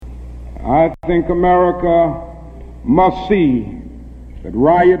I think America must see that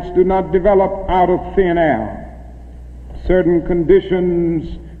riots do not develop out of thin air. Certain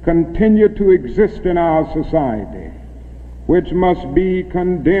conditions continue to exist in our society, which must be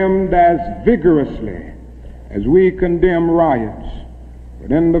condemned as vigorously as we condemn riots.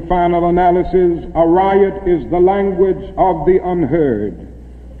 But in the final analysis, a riot is the language of the unheard.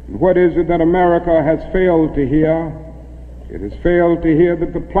 And what is it that America has failed to hear? It has failed to hear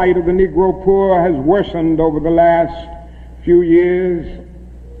that the plight of the Negro poor has worsened over the last few years.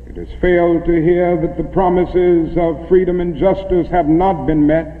 It has failed to hear that the promises of freedom and justice have not been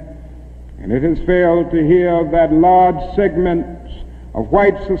met. And it has failed to hear that large segments of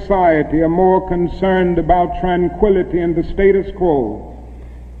white society are more concerned about tranquility and the status quo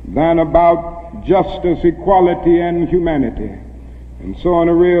than about justice, equality, and humanity. And so in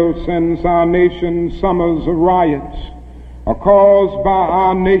a real sense, our nation's summers of riots are caused by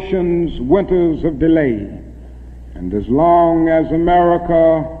our nation's winters of delay. And as long as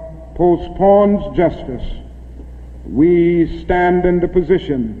America postpones justice, we stand in the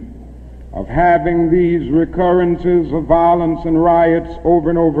position of having these recurrences of violence and riots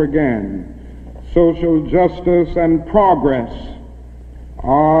over and over again. Social justice and progress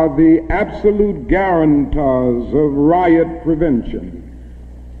are the absolute guarantors of riot prevention.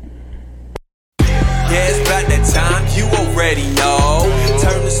 Yeah, it's about that time, you already know.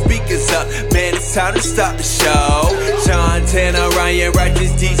 Turn the speakers up, man, it's time to start the show. Sean Tanner, Ryan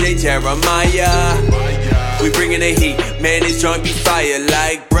Righteous, DJ Jeremiah. We bringing the heat, man, this joint be fire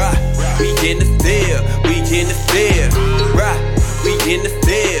like, bruh. We in the field, we in the field, bruh. We in the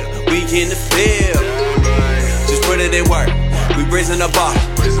field, we in the field. Just put it in work, we raising the bar.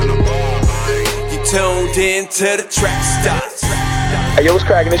 You tuned in to the track starts. Hey, yo, what's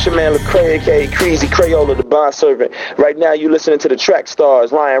cracking? It's your man Lecrae, aka Creasy Crayola, the bond servant. Right now, you listening to the track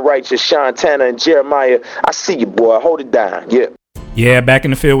stars, Ryan Righteous, Sean Tanner, and Jeremiah. I see you, boy. Hold it down. Yeah. Yeah, back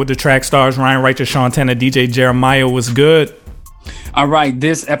in the field with the track stars, Ryan Righteous, Sean Tanner, DJ Jeremiah. Was good. All right,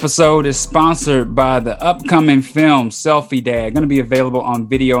 this episode is sponsored by the upcoming film Selfie Dad. Going to be available on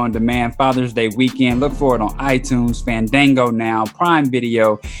video on demand Father's Day weekend. Look for it on iTunes, Fandango Now, Prime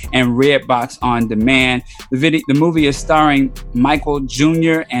Video, and Redbox on demand. The movie is starring Michael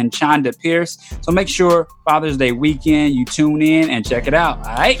Jr. and Chonda Pierce. So make sure Father's Day weekend you tune in and check it out.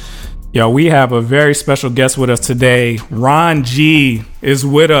 All right. Yo, we have a very special guest with us today. Ron G is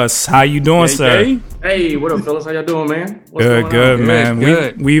with us. How you doing, sir? Hey, what up, fellas? How y'all doing, man? What's good, man.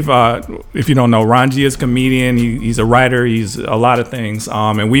 We've if you don't know, Ron G is a comedian. He's a writer. He's a lot of things.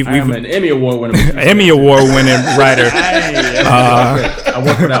 And we've an Emmy Award winner. Emmy Award winning writer. I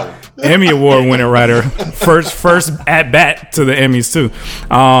work for that one. Emmy Award winning writer. First at bat to the Emmys too.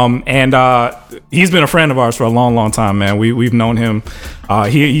 He's been a friend of ours for a long time, man. We've known him.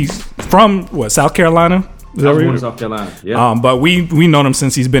 He's from South Carolina. I was born in South Carolina. Yeah. But we known him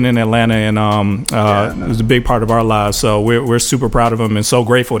since he's been in Atlanta, and it was a big part of our lives. So we're super proud of him and so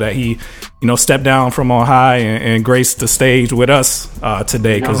grateful that he, stepped down from on high and graced the stage with us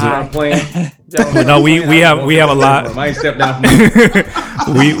today. Because we have a lot. I ain't stepped down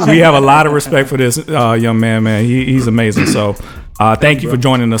from we have a lot of respect for this young man. Man, he's amazing. So. Thank you for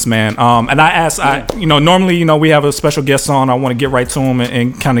joining us, man. And I asked, normally, we have a special guest on. I want to get right to him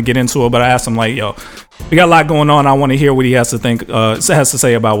and kind of get into it. But I asked him, we got a lot going on. I want to hear what he has to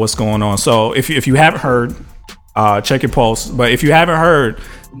say about what's going on. So if you haven't heard, check your pulse. But if you haven't heard,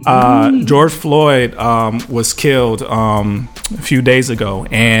 George Floyd was killed a few days ago,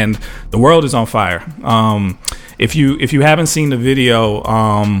 and the world is on fire. If you haven't seen the video,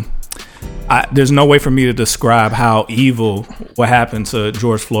 there's no way for me to describe how evil what happened to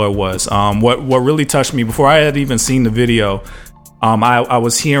George Floyd was. What really touched me before I had even seen the video, I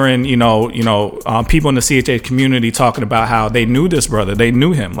was hearing people in the CHA community talking about how they knew this brother. They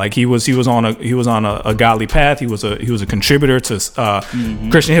knew him. Like he was on a godly path. He was a contributor to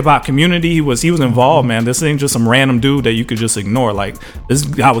Christian hip hop community. He was involved, man. This ain't just some random dude that you could just ignore. Like this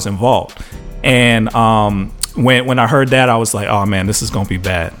guy was involved, and When I heard that, I was like, oh man, this is gonna be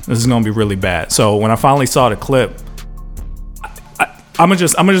bad. This is gonna be really bad. So when I finally saw the clip, I'm gonna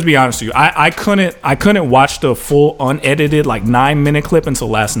just be honest with you. I couldn't watch the full unedited 9-minute clip until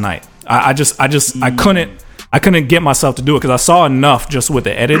last night. I couldn't get myself to do it because I saw enough just with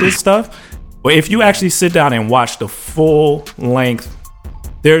the edited stuff. But if you actually sit down and watch the full length,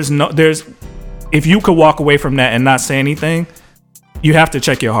 if you could walk away from that and not say anything, you have to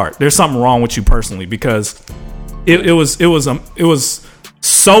check your heart. There's something wrong with you personally because it was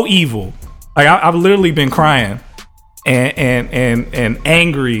so evil. Like I've literally been crying and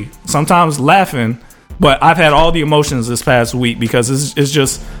angry, sometimes laughing, but I've had all the emotions this past week because it's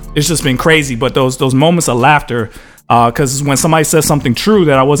just it's just been crazy. But those moments of laughter, because when somebody says something true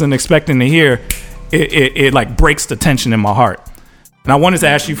that I wasn't expecting to hear, it like breaks the tension in my heart. And I wanted to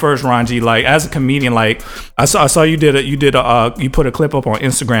ask you first, Ranji, like as a comedian, like I saw you put a clip up on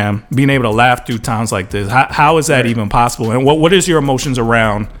Instagram, being able to laugh through times like this. How is that even possible? And what is your emotions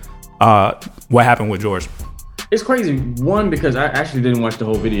around what happened with George? It's crazy. One, because I actually didn't watch the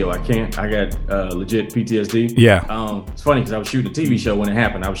whole video. I got legit PTSD. Yeah. It's funny because I was shooting a TV show when it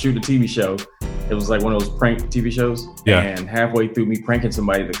happened. I was shooting a TV show. It was like one of those prank TV shows. Yeah. And halfway through me pranking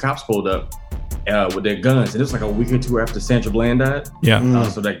somebody, the cops pulled up with their guns. And it was like a week or two after Sandra Bland died. Yeah.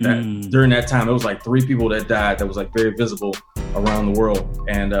 So during that time, it was like 3 people that died that was like very visible around the world.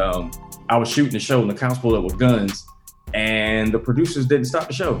 And I was shooting the show and the cops pulled up with guns. And the producers didn't stop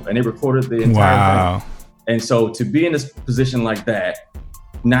the show. And they recorded the entire thing. And so to be in this position like that,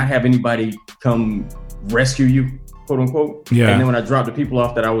 not have anybody come rescue you, quote unquote. Yeah. And then when I dropped the people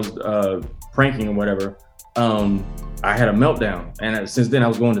off that I was pranking or whatever, I had a meltdown. And since then I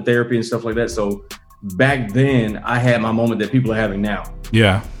was going to therapy and stuff like that. So back then I had my moment that people are having now.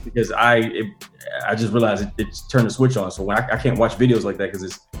 Yeah. Because I just realized it turned the switch on. So when I can't watch videos like that because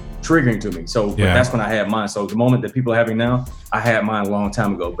it's triggering to me. So but that's when I had mine. So the moment that people are having now, I had mine a long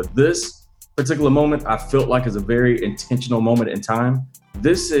time ago. But this particular moment I felt like is a very intentional moment in time.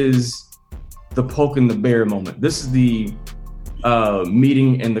 This is the poking the bear moment. This is the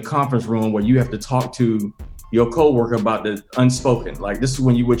meeting in the conference room where you have to talk to your coworker about the unspoken. Like this is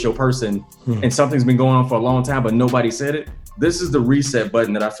when you with your person and something's been going on for a long time, but nobody said it. This is the reset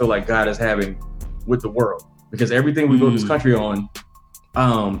button that I feel like God is having with the world, because everything we built this country on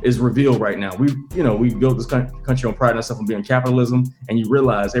is revealed right now. We built this country on pride and ourselves on being capitalism, and you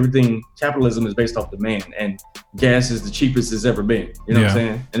realize capitalism is based off demand, and gas is the cheapest it's ever been. You know what I'm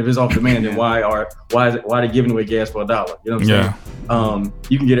saying? And if it's off demand, then why are they giving away gas for $1? You know what I'm saying?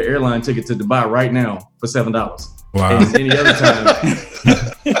 You can get an airline ticket to Dubai right now for $7. Wow. And any other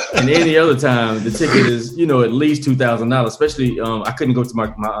time, the ticket is at least $2,000. Especially, I couldn't go to my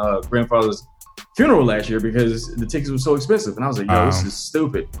grandfather's funeral last year because the tickets were so expensive, and I was like, yo, this is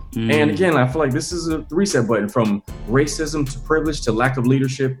stupid. And again, I feel like this is a reset button from racism to privilege to lack of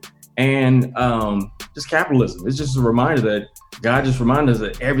leadership and just capitalism. It's just a reminder that God just reminded us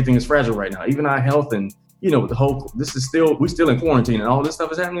that everything is fragile right now, even our health. And we're still in quarantine and all this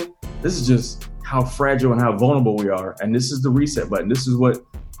stuff is happening. This is just how fragile and how vulnerable we are, and this is the reset button. This is what,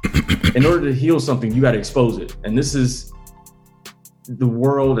 in order to heal something, you got to expose it, and this is the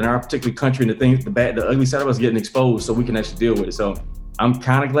world and our particular country and the ugly side of us getting exposed so we can actually deal with it. So I'm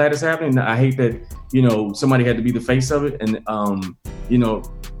kind of glad it's happening. I hate that, somebody had to be the face of it. And,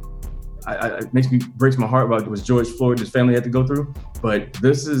 it breaks my heart about what George Floyd, his family had to go through. But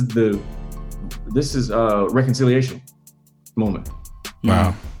this is reconciliation moment.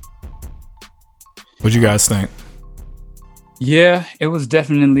 Wow. What'd you guys think? Yeah, it was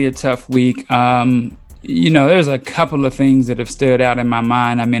definitely a tough week. There's a couple of things that have stood out in my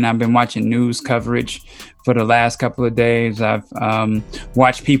mind. I mean, I've been watching news coverage for the last couple of days. I've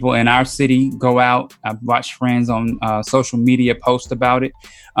watched people in our city go out. I've watched friends on social media post about it.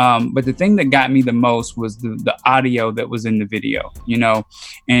 But the thing that got me the most was the audio that was in the video,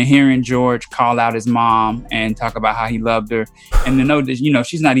 and hearing George call out his mom and talk about how he loved her, and to know that,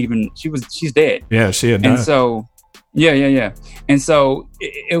 she's dead. Yeah, she had died. And so, yeah. And so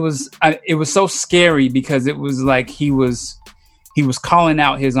it was so scary because it was like he was calling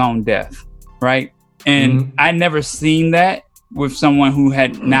out his own death, right? And I'd never seen that with someone who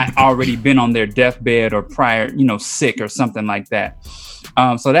had not already been on their deathbed or prior, sick or something like that.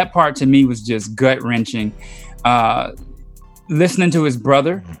 So that part to me was just gut wrenching. Listening to his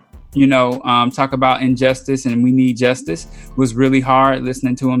brother, talk about injustice and we need justice was really hard.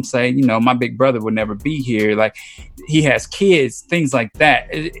 Listening to him say, my big brother would never be here. Like he has kids, things like that.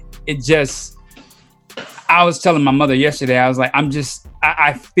 It just, I was telling my mother yesterday, I was like,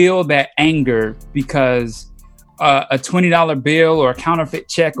 I feel that anger because a $20 bill or a counterfeit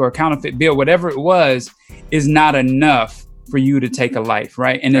check or a counterfeit bill, whatever it was, is not enough for you to take a life,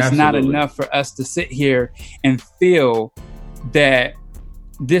 right? And it's not enough for us to sit here and feel that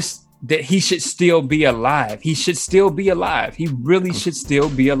he should still be alive. He should still be alive. He really should still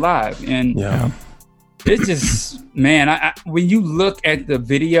be alive. And it's just, man, when you look at the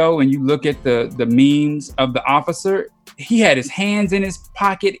video and you look at the memes of the officer, he had his hands in his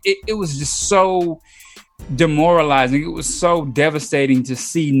pocket. It was just so demoralizing. It was so devastating to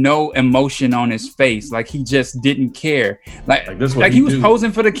see no emotion on his face. Like he just didn't care. Like he was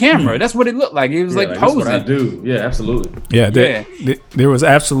posing for the camera. That's what it looked like. He was like posing. That's what I do. Yeah, absolutely. Yeah, there was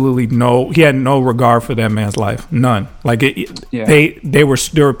absolutely he had no regard for that man's life. None. Like there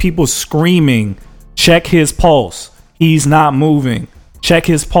were people screaming, check his pulse. He's not moving. Check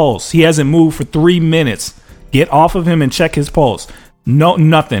his pulse. He hasn't moved for 3 minutes. Get off of him and check his pulse. No,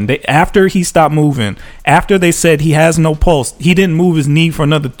 nothing. After he stopped moving, after they said he has no pulse, he didn't move his knee for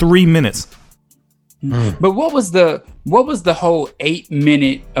another 3 minutes. But what was the whole 8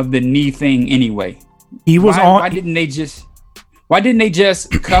 minute of the knee thing anyway? Why didn't they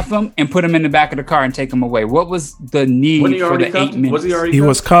just cuff him and put him in the back of the car and take him away? What was the need for the 8 minutes? Was he already cuffed?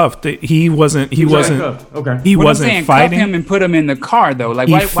 Was cuffed. He wasn't cuffed. Okay. He wasn't fighting. Cuff him and put him in the car though. Like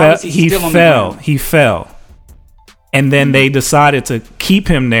why was he still on the ground? He fell. And then they decided to keep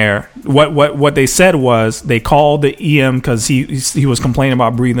him there. What they said was they called the EM because he was complaining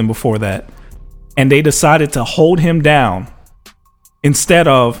about breathing before that, and they decided to hold him down instead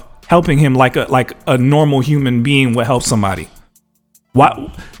of helping him like a normal human being would help somebody.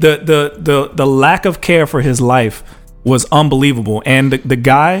 Why the lack of care for his life was unbelievable. And the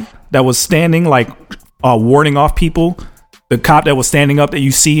guy that was standing warding off people, the cop that was standing up that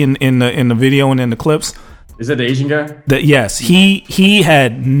you see in the video and in the clips. Is that the Asian guy? Yes, he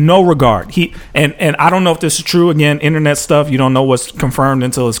had no regard. And I don't know if this is true. Again, internet stuff, you don't know what's confirmed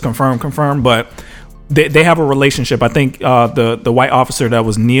until it's confirmed. But they have a relationship. I think the white officer that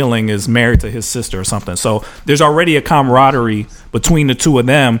was kneeling is married to his sister or something. So there's already a camaraderie between the two of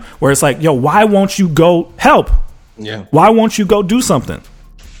them where it's like, yo, why won't you go help? Yeah. Why won't you go do something?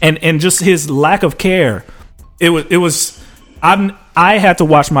 And just his lack of care. It was. I had to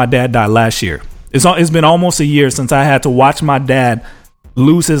watch my dad die last year. It's been almost a year since I had to watch my dad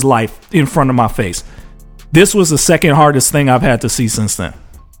lose his life in front of my face. This was the second hardest thing I've had to see since then.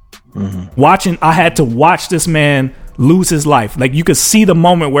 Mm-hmm. I had to watch this man lose his life. Like you could see the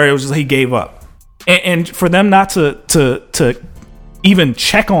moment where it was just he gave up, and for them not to even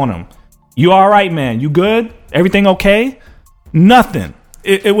check on him. You all right, man? You good? Everything okay? Nothing.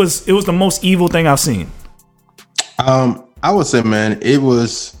 It was the most evil thing I've seen. I would say, man,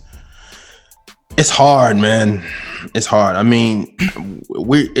 it's hard, man. It's hard. I mean,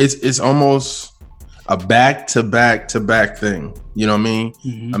 it's almost a back-to-back thing. You know what I mean?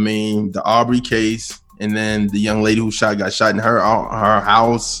 Mm-hmm. I mean, the Aubrey case, and then the young lady who got shot in her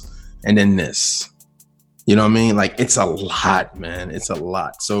house, and then this. You know what I mean? Like, it's a lot, man. It's a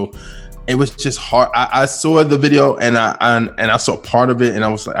lot. So it was just hard. I saw the video and I saw part of it, and I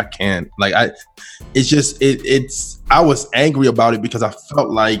was like, I can't. Like, I was angry about it because I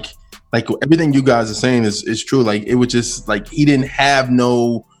felt like everything you guys are saying is true. Like it was just like he didn't have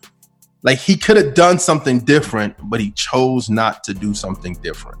he could have done something different, but he chose not to do something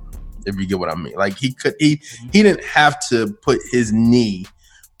different. If you get what I mean. Like he didn't have to put his knee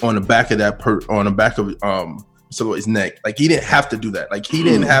on the back of his neck. Like he didn't have to do that. Like he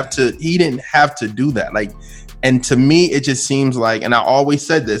didn't have to do that. Like, and to me, it just seems like, and I always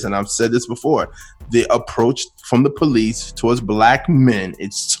said this, and I've said this before, the approach from the police towards black men,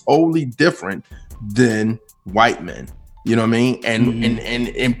 it's totally different than white men. You know what I mean? And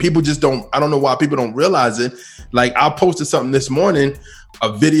and people just I don't know why people don't realize it. Like I posted something this morning,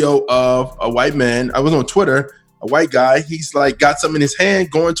 a video of a white man. I was on Twitter, a white guy. He's like got something in his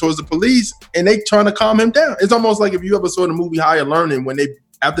hand going towards the police, and they trying to calm him down. It's almost like if you ever saw the movie Higher Learning, when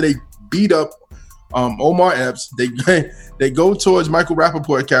after they beat up Omar Epps, they go towards Michael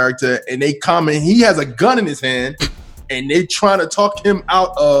Rappaport character, and they comment. He has a gun in his hand, and they trying to talk him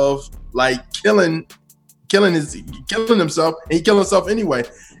out of like killing himself, and he killed himself anyway.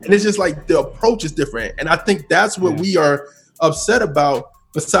 And it's just like the approach is different, and I think that's what we are upset about.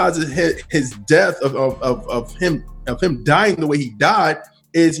 Besides his death of him dying the way he died,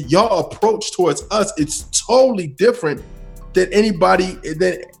 is your approach towards us. It's totally different than anybody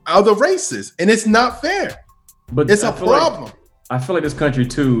than other races, and it's not fair. But it's a problem. I feel like this country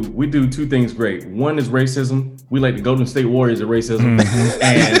too, we do two things great. One is racism. We like the Golden State Warriors of racism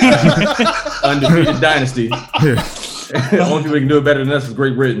and undefeated dynasty. The only people who can do it better than us is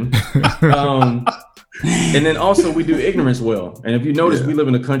Great Britain. And then also we do ignorance well. And if you notice, we live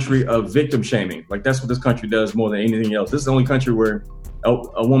in a country of victim shaming. Like that's what this country does more than anything else. This is the only country where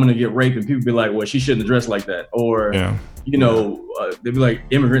a woman will get raped and people be like, well, she shouldn't have dressed like that. Or, they'd be like,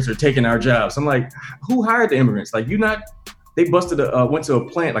 immigrants are taking our jobs. I'm like, who hired the immigrants? Like they went to a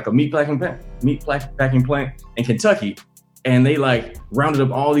plant, like a meat packing plant in Kentucky. And they like rounded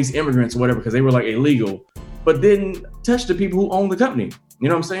up all these immigrants or whatever, because they were like illegal, but didn't touch the people who own the company. You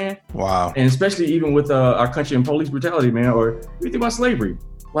know what I'm saying? Wow. And especially even with our country and police brutality, man, or if you think about slavery,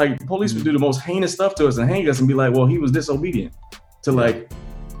 like police would do the most heinous stuff to us and hang us and be like, well, he was disobedient to like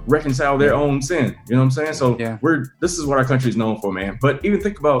reconcile their own sin. You know what I'm saying? So this is what our country is known for, man. But even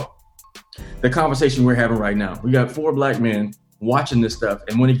think about the conversation we're having right now. We got 4 black men watching this stuff.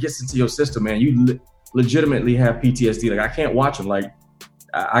 And when it gets into your system, man, you legitimately have PTSD. Like I can't watch them. Like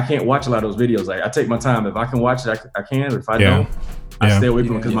I can't watch a lot of those videos. Like I take my time. If I can watch it, I can. If I don't, I stay away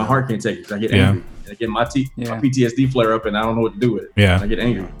from it because my heart can't take it. Because I get angry. And again, my PTSD flare up and I don't know what to do with it. Yeah. I get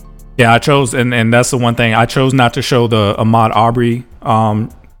angry. Yeah, I chose, and that's the one thing. I chose not to show the Ahmaud Arbery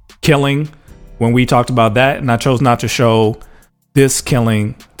killing when we talked about that. And I chose not to show this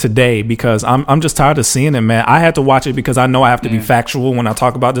killing today because I'm just tired of seeing it, man. I had to watch it because I know I have to be factual when I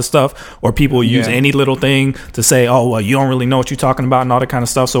talk about this stuff, or people use any little thing to say, oh, well, you don't really know what you're talking about and all that kind of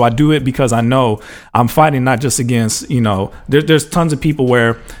stuff. So I do it because I know I'm fighting not just against, there's tons of people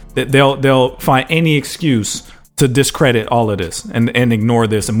where they'll find any excuse to discredit all of this and ignore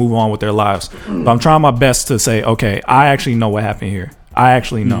this and move on with their lives. But I'm trying my best to say, okay, I actually know what happened here. I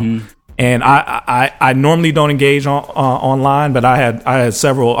actually know. And I normally don't engage online, but I had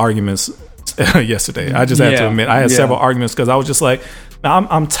several arguments yesterday. I just had to admit I had several arguments because I was just like,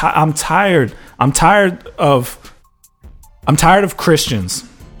 I'm tired. I'm tired of Christians.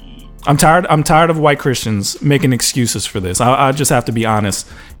 I'm tired of white Christians making excuses for this. I just have to be honest,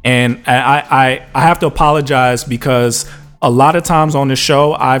 and I have to apologize because a lot of times on this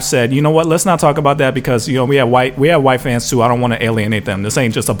show I've said, you know what, let's not talk about that because we have white fans too. I don't want to alienate them. This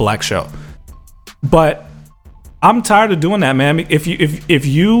ain't just a black show. But I'm tired of doing that, man. If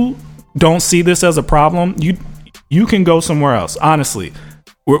you don't see this as a problem, you can go somewhere else. Honestly,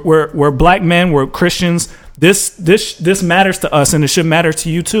 we're black men. We're Christians. This matters to us, and it should matter to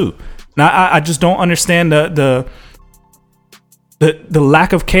you too. Now, I just don't understand the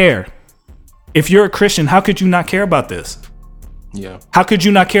lack of care. If you're a Christian, how could you not care about this? Yeah. How could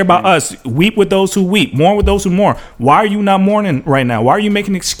you not care about us? Weep with those who weep, mourn with those who mourn. Why are you not mourning right now? Why are you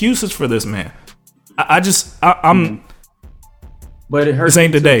making excuses for this, man? I'm. But it hurts. This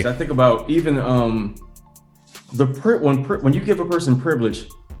ain't the day. I think about even when you give a person privilege,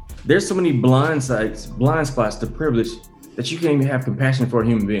 there's so many blind spots to privilege that you can't even have compassion for a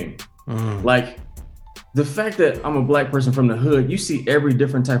human being. Like the fact that I'm a black person from the hood, you see every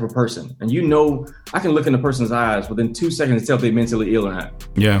different type of person, and I can look in the person's eyes within 2 seconds and tell if they're mentally ill or not.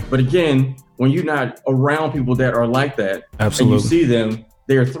 Yeah. But again, when you're not around people that are like that, absolutely, and you see them,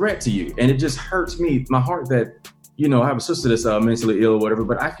 they're a threat to you, and it just hurts my heart that I have a sister that's mentally ill or whatever,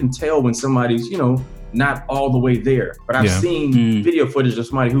 but I can tell when somebody's not all the way there. But I've seen video footage of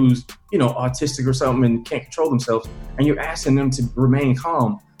somebody who's autistic or something and can't control themselves, and you're asking them to remain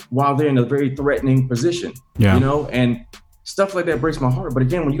calm while they're in a very threatening position. And stuff like that breaks my heart. But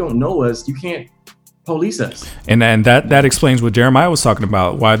again, when you don't know us, you can't police us. And that explains what Jeremiah was talking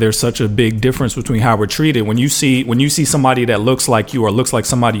about, why there's such a big difference between how we're treated. When you see somebody that looks like you or looks like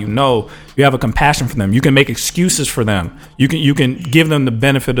somebody you have a compassion for them. You can make excuses for them. You can give them the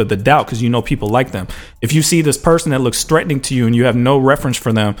benefit of the doubt because people like them. If you see this person that looks threatening to you and you have no reference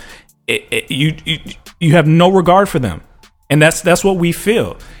for them, you have no regard for them. And that's what we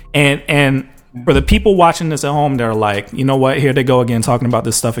feel. And for the people watching this at home, they're like, you know what? Here they go again, talking about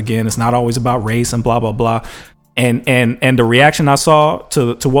this stuff again. It's not always about race and blah, blah, blah. And the reaction I saw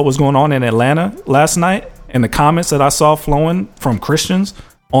to what was going on in Atlanta last night and the comments that I saw flowing from Christians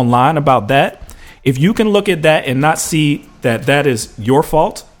online about that, if you can look at that and not see that is your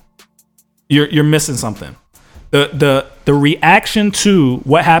fault, you're missing something. The reaction to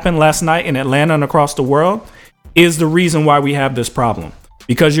what happened last night in Atlanta and across the world is the reason why we have this problem.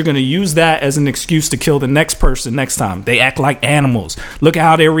 Because you're going to use that as an excuse to kill the next person next time. They act like animals. Look at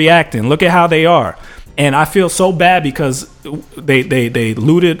how they're reacting. Look at how they are. And I feel so bad because they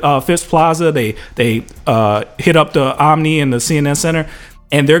looted Phipps Plaza. They hit up the Omni and the CNN Center.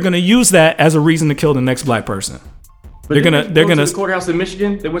 And they're going to use that as a reason to kill the next black person. But they're gonna the courturhouse in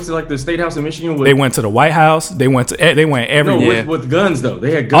Michigan. They went to like the state house in Michigan. They went to the White House. They went everywhere. No, with guns though.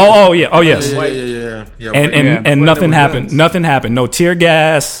 They had guns. Oh yes. Yeah. And nothing happened. Guns. Nothing happened. No tear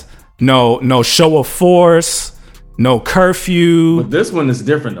gas. No show of force. No curfew. But this one is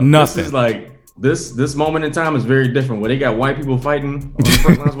different though. Nothing. This is like this moment in time is very different. Where they got white people fighting on the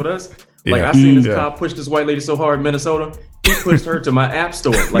front lines with us. Like I seen this cop push this white lady so hard in Minnesota. He pushed her to my app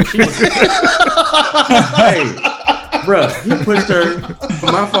store. Like she was. Hey. Bruh, he pushed her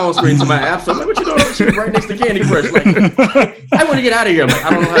from my phone screen to my app store. I'm like, what you doing? She was right next to Candy Crush. Like, I want to get out of here. I'm like,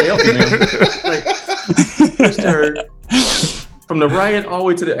 I don't know how to help you, man. Like, he pushed her from the riot all the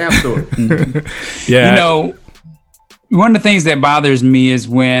way to the app store. Yeah. One of the things that bothers me is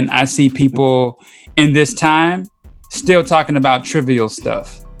when I see people in this time still talking about trivial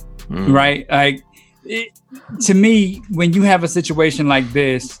stuff, right? Like, to me, when you have a situation like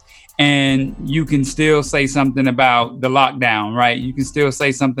this and you can still say something about the lockdown, right? You can still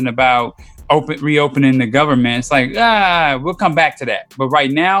say something about reopening the government. It's like, we'll come back to that. But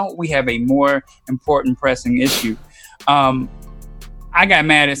right now we have a more important pressing issue. I got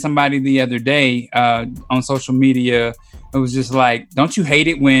mad at somebody the other day on social media. It was just like, don't you hate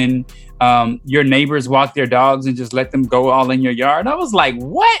it when your neighbors walk their dogs and just let them go all in your yard? I was like,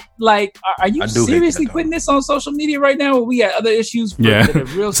 what? Like, are you seriously putting this on social media right now? When we got other issues.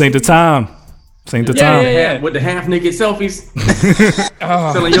 This ain't the time. This ain't the time. Yeah. With the half naked selfies.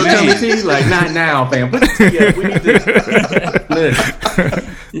 Selling your tummy tea? Like, not now, fam. Put it together. We need this.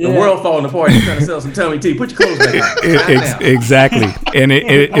 The world falling apart. You're trying to sell some tummy tea. Put your clothes back on. Exactly. And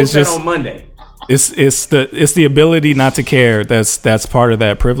it's just on Monday. It's the ability not to care that's part of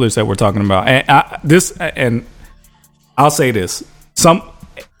that privilege that we're talking about. And I'll say this: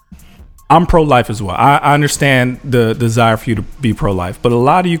 I'm pro-life as well. I understand the desire for you to be pro-life, but a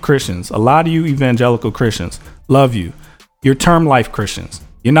lot of you Christians, a lot of you evangelical Christians, love you. You're term life Christians.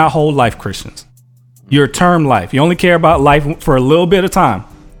 You're not whole life Christians. You're term life. You only care about life for a little bit of time.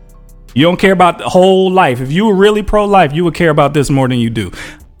 You don't care about the whole life. If you were really pro-life, you would care about this more than you do.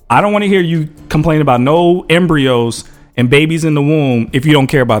 I don't want to hear you complain about no embryos and babies in the womb if you don't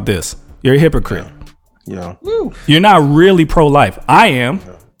care about this. You're a hypocrite. Yeah. You're not really pro-life. I am.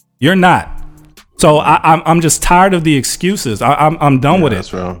 You're not. So I'm just tired of the excuses. I'm done with it.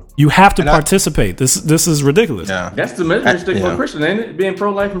 That's real. You have to participate. This is ridiculous. Yeah. That's the measuring stick for a Christian, ain't it? Being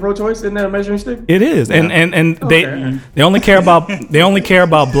pro-life and pro-choice, isn't that a measuring stick? It is. Yeah. And they only care about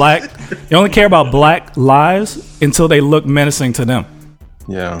black lives until they look menacing to them.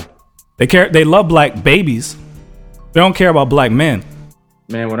 Yeah. They love black babies. They don't care about black men.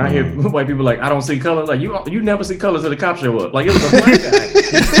 Man, when I hear white people like, I don't see color, like you never see colors until the cops show up. Like, it was a black guy.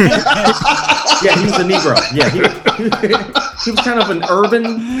 Yeah, he was a Negro. Yeah, he was kind of an urban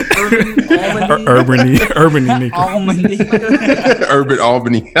Albany. Urban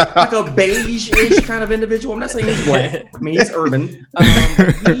Albany. Like a beige-ish kind of individual. I'm not saying he's white. I mean, he's urban.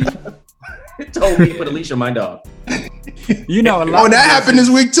 He told me to put a leash on my dog. You know, that happened this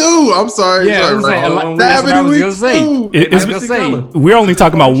week too. I'm sorry. Yeah, that happened this week too. We're only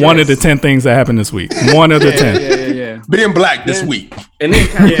talking about one of the 10 things that happened this week. One of the 10. Yeah. Being black this week. And then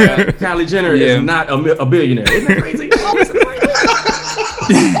Kylie Jenner is not a billionaire. Isn't that crazy?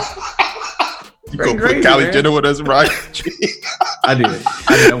 You gonna put Kylie Jenner with us, right? I did.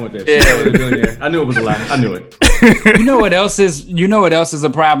 I want that. Yeah. I knew it was a lie. I knew it. You know what else is a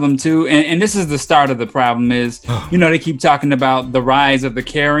problem too? And this is the start of the problem is, they keep talking about the rise of the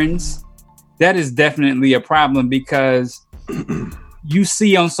Karens. That is definitely a problem because you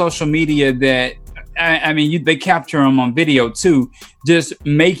see on social media that, they capture them on video too, just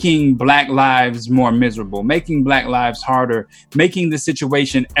making black lives more miserable, making black lives harder, making the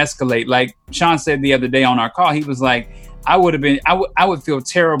situation escalate. Like Sean said the other day on our call, he was like, I would feel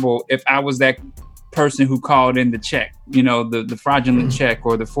terrible if I was that person who called in the check, the fraudulent check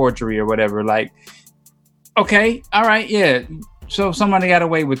or the forgery or whatever. Like, okay, all right, yeah. So somebody got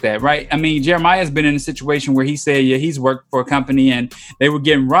away with that, right? I mean, Jeremiah's been in a situation where he said, he's worked for a company and they were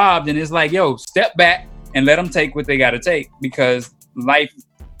getting robbed. And it's like, yo, step back and let them take what they got to take because life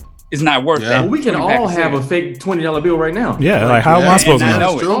is not worth that. Well, we can all have a fake $20 bill right now. Yeah, like how am I supposed to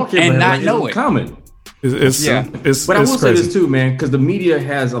know it? And not know it. Common. But I will say this too, man, because the media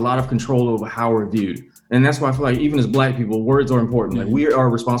has a lot of control over how we're viewed. And that's why I feel like even as black people, words are important. Like, we are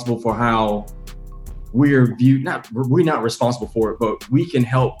responsible for how we're viewed. We're not responsible for it, but we can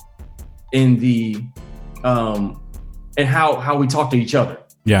help in the and how we talk to each other.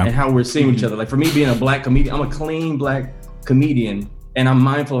 Yeah. And how we're seeing each other. Like, for me being a black comedian, I'm a clean black comedian. And I'm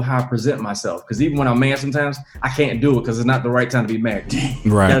mindful of how I present myself. Because even when I'm mad sometimes, I can't do it because it's not the right time to be mad.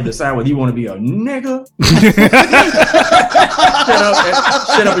 Right. You gotta decide whether you want to be a nigga.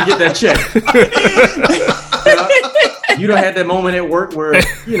 Shut up and get that check. You don't have that moment at work where,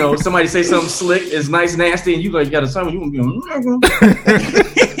 somebody say something slick, is nice, nasty, and you got to decide you want to be a nigga.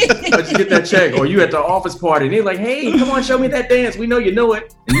 But you get that check. Or you at the office party and they're like, hey, come on, show me that dance. We know you know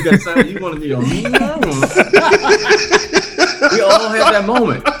it. And you got to decide whether you want to be a nigga. We all have that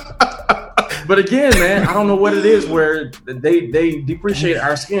moment. But again, man, I don't know what it is where they depreciate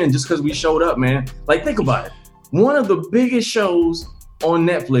our skin just because we showed up, man. Like, think about it. One of the biggest shows on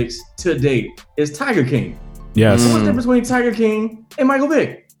Netflix to date is Tiger King. Yes. What's the difference between Tiger King and Michael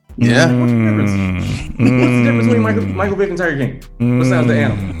Vick? Yeah. What's the difference? What's the difference between Michael Vick and Tiger King? Besides the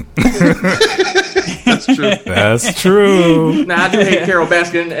animal. That's true. That's true. Now, I do hate Carol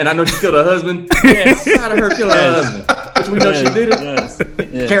Baskin, and I know she killed her husband. Yes. Outside of her killing her husband, which we know she did it. Yes.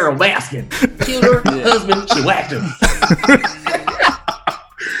 Yes. Carol Baskin killed her husband. She whacked him.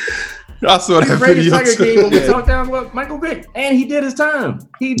 I saw that Greatest video Tiger too. King when we talked down about Michael Vick, and he did his time.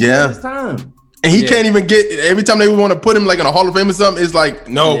 He did his time. And he can't even get. Every time they want to put him like in a Hall of Fame or something, it's like,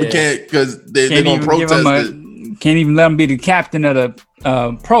 no, we can't, because they're gonna protest it. Can't even let him be the captain of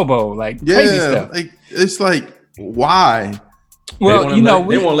the Pro Bowl. Like crazy stuff. Like it's like, why? Well,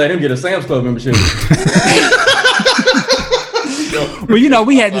 they won't let him get a Sam's Club membership. Well,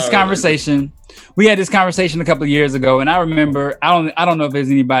 we had this conversation. We had this conversation a couple of years ago, and I remember. I don't know if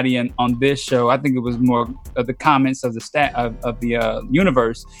there's anybody on this show. I think it was more of the comments of the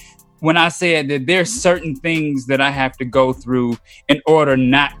universe when I said that there's certain things that I have to go through in order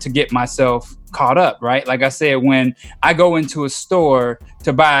not to get myself caught up. Right? Like I said, when I go into a store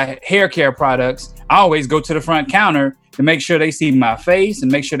to buy hair care products, I always go to the front counter to make sure they see my face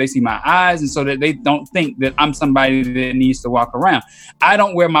and make sure they see my eyes, and so that they don't think that I'm somebody that needs to walk around. I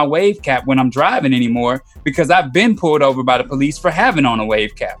don't wear my wave cap when I'm driving anymore because I've been pulled over by the police for having on a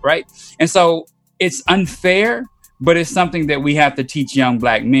wave cap, right? And so it's unfair, but it's something that we have to teach young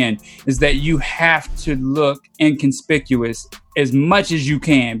Black men, is that you have to look inconspicuous as much as you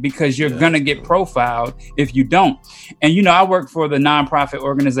can, because you're going to get profiled if you don't. And, I work for the nonprofit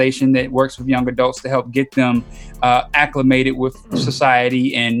organization that works with young adults to help get them acclimated with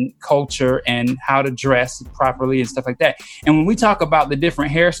society and culture and how to dress properly and stuff like that. And when we talk about the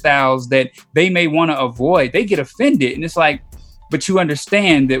different hairstyles that they may want to avoid, they get offended. And it's like, but you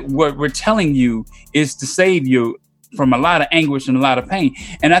understand that what we're telling you is to save you from a lot of anguish and a lot of pain.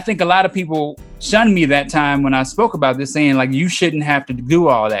 And I think a lot of people shunned me that time when I spoke about this, saying like, you shouldn't have to do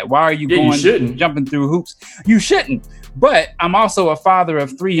all that. Why are you jumping through hoops? You shouldn't. But I'm also a father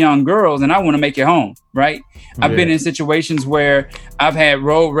of 3 young girls, and I want to make it home, right? I've been in situations where I've had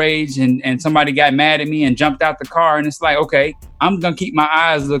road rage and somebody got mad at me and jumped out the car, and it's like, okay, I'm going to keep my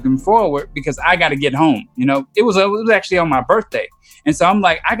eyes looking forward because I got to get home. It was actually on my birthday. And so I'm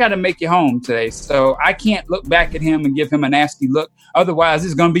like, I got to make it home today. So I can't look back at him and give him a nasty look. Otherwise,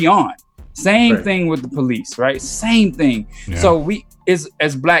 it's going to be on. Same thing with the police, right? Same thing. Yeah. So we,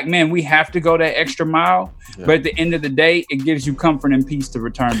 as Black men, we have to go that extra mile. Yeah. But at the end of the day, it gives you comfort and peace to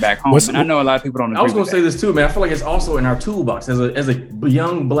return back home. And I know a lot of people don't agree. I was going to say this too, man. I feel like it's also in our toolbox. As a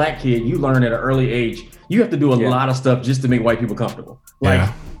young Black kid, you learn at an early age, you have to do a lot of stuff just to make white people comfortable. Like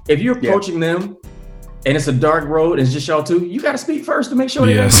if you're approaching them, and it's a dark road, it's just y'all two, you got to speak first to make sure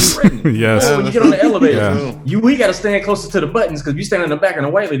they're written. Yes. When you get on the elevator, we got to stand closer to the buttons, because if you stand in the back and a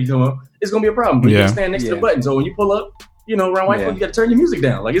white lady come up, it's going to be a problem. But you got to stand next to the buttons. So when you pull up, around white folks, you got to turn your music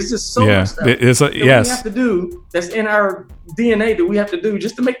down. Like, it's just so much stuff that we have to do that's in our DNA that we have to do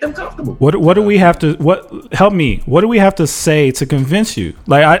just to make them comfortable. What do we have to, help me, what do we have to say to convince you?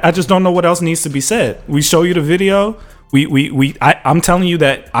 Like, I just don't know what else needs to be said. We show you the video. I'm telling you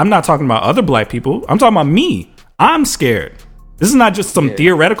that I'm not talking about other Black people. I'm talking about me. I'm scared. This is not just some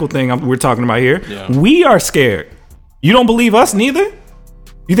theoretical thing we're talking about here. Yeah. We are scared. You don't believe us neither?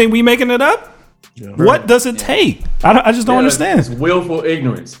 You think we making it up? Yeah. What does it take? I just don't understand. It's willful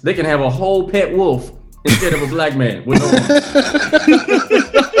ignorance. They can have a whole pet wolf instead of a Black man with no arms.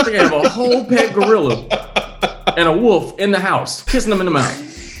 They can have a whole pet gorilla and a wolf in the house, kissing them in the mouth.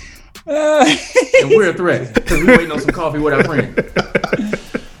 And we're a threat because we're waiting on some coffee with our friend.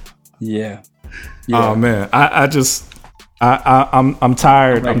 Yeah. Oh man, I'm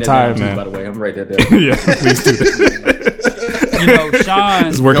tired. I'm tired, man. By the way, I'm right there. Yeah, please do that. Sean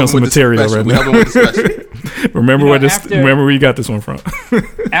is working on some material right now. Remember where you got this one from.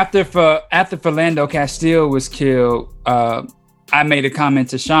 After Philando Castile was killed, I made a comment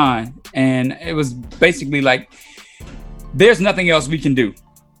to Sean, and it was basically like, "There's nothing else we can do."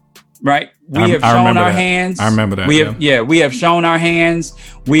 Right, we have shown our hands. I remember that. We have shown our hands.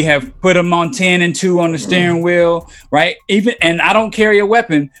 We have put them on 10 and 2 on the steering wheel. Right, and I don't carry a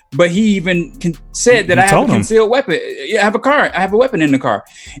weapon, but he even said that I have a concealed weapon. I have a weapon in the car,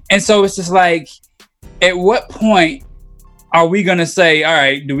 and so it's just like, at what point are we gonna say, all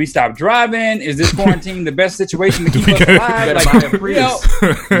right, do we stop driving? Is this quarantine the best situation to keep us alive?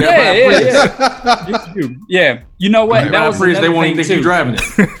 Yeah. You know what? That was they won't even think you're driving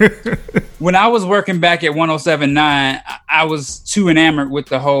it. When I was working back at 107.9, I was too enamored with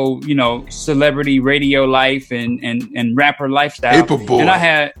the whole, celebrity radio life and rapper lifestyle. And I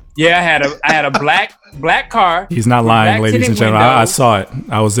had a black car. He's not lying, ladies and gentlemen. I saw it.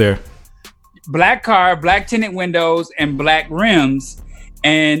 I was there. Black car, black tinted windows, and black rims.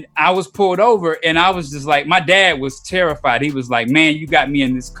 And I was pulled over, and I was just like, my dad was terrified. He was like, "Man, you got me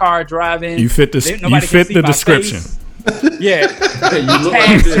in this car driving. You fit the description." Yeah,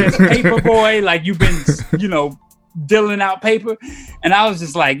 tag says paper boy, like you've been, dealing out paper. And I was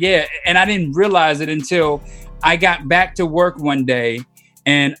just like, yeah. And I didn't realize it until I got back to work one day,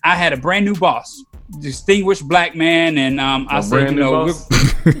 and I had a brand new boss, distinguished black man, and I said,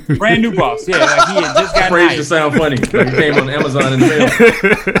 brand new boss, yeah, like he had just got phrase to sound funny. Like he came on Amazon and mail.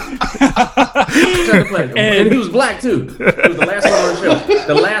 And he was black too. He was the last one on the show.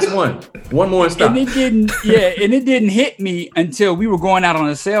 The last one more and stop. And it didn't hit me until we were going out on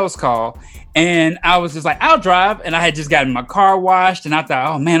a sales call, and I was just like, I'll drive, and I had just gotten my car washed, and I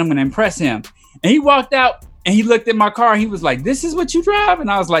thought, oh man, I'm gonna impress him. And he walked out and he looked at my car. He was like, "This is what you drive?" And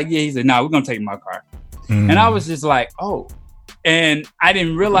I was like, "Yeah." He said, "No, we're gonna take my car." And I was just like, "Oh." And I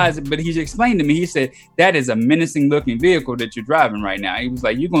didn't realize it, but he explained to me. He said, "That is a menacing looking vehicle that you're driving right now." He was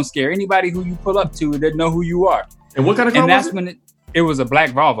like, "You're gonna scare anybody who you pull up to that know who you are." And what kind of car was it? When it was a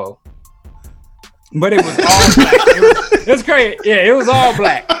black Volvo, but it was all black. It was crazy. Yeah, it was all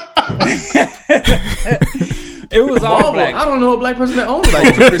black. It was all Volvo. black. I don't know a black person that owns it.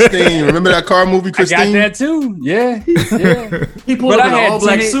 Like Christine, remember that car movie, Christine? I got that too. Yeah. He pulled up in an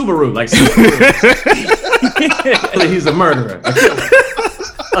all-black Subaru, like Subaru. He's a murderer. A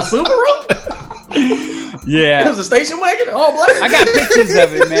Subaru? Yeah. It was a station wagon, all black. I got pictures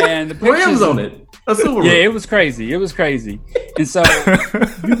of it, man. The rims on it. A Subaru. Yeah, it was crazy. And so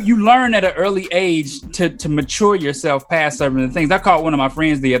you learn at an early age to mature yourself past certain things. I caught one of my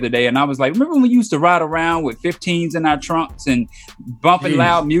friends the other day, and I was like, remember when we used to ride around with 15s in our trunks and bumping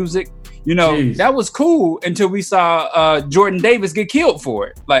loud music? That was cool until we saw Jordan Davis get killed for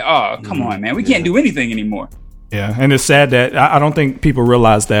it. Like, oh, come on, man. We can't do anything anymore. Yeah, and it's sad that I don't think people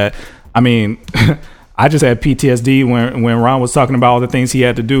realize that. I mean, I just had PTSD when Ron was talking about all the things he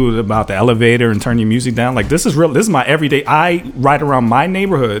had to do about the elevator and turn your music down. Like, this is real. This is my everyday. I ride around my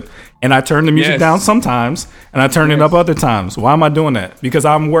neighborhood and I turn the music down sometimes and I turn it up other times. Why am I doing that? Because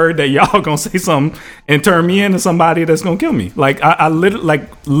I'm worried that y'all gonna say something and turn me into somebody that's gonna kill me. Like, I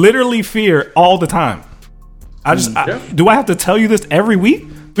literally fear all the time. Do I have to tell you this every week?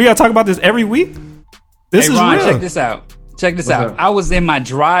 Do we gotta talk about this every week? This is Ron, real. Check this out. I was in my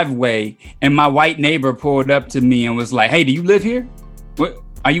driveway and my white neighbor pulled up to me and was like, "Hey, do you live here? What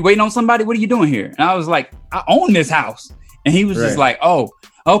are you waiting on somebody? What are you doing here?" And I was like, "I own this house." And he was just like, "Oh,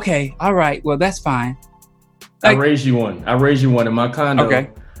 okay, all right, well, that's fine." Like, I raised you one in my condo.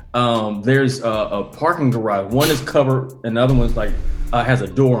 Okay. There's a parking garage. One is covered and the other one's like has a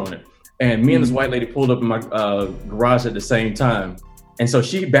door on it. And me and this white lady pulled up in my garage at the same time. And so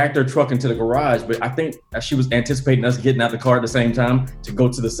she backed her truck into the garage, but I think she was anticipating us getting out the car at the same time to go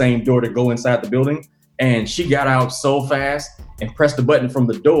to the same door to go inside the building. And she got out so fast and pressed the button from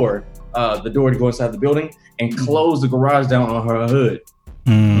the door to go inside the building and closed the garage down on her hood.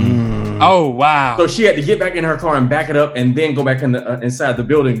 Oh, wow. So she had to get back in her car and back it up and then go back in inside the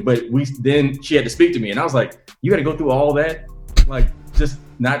building. But then she had to speak to me. And I was like, you had to go through all that? Like, just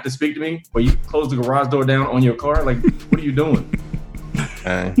not to speak to me? But you closed the garage door down on your car? Like, what are you doing?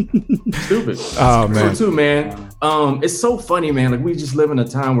 Stupid. Oh man. So too, man. It's so funny, man. Like, we just live in a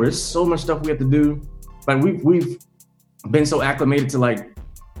time where there's so much stuff we have to do. Like, we've been so acclimated to like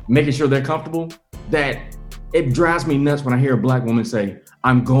making sure they're comfortable that it drives me nuts when I hear a black woman say,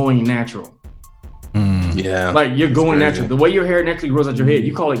 "I'm going natural." Yeah. Like, you're going natural. The way your hair naturally grows out your head,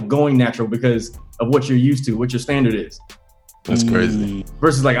 you call it going natural because of what you're used to, what your standard is. That's crazy.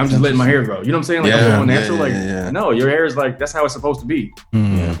 Versus like, I'm just letting my hair grow. You know what I'm saying? Like, I'm going natural. No, your hair is like, that's how it's supposed to be.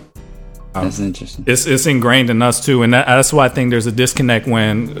 Yeah. That's interesting. It's ingrained in us too, and that's why I think there's a disconnect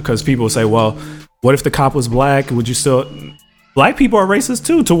because people say, "Well, what if the cop was black? Would you still?" Black people are racist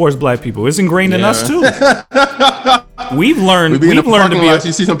too towards black people. It's ingrained in us too. We've learned to be. You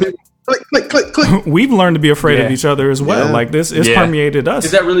see some people. Click. We've learned to be afraid of each other as well. Like, this, it's permeated us.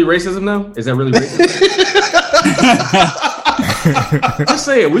 Is that really racism though? Is that really racism? Just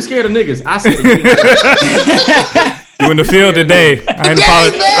say it. We're scared of niggas. I said it. You in the field today. I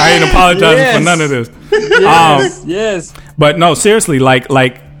ain't apologizing for none of this. Yes. But no, seriously,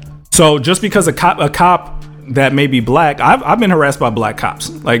 like, so just because a cop that may be black, I've been harassed by black cops.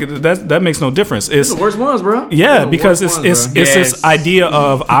 Like, that makes no difference. It's the worst ones, bro. Yeah, because it's this idea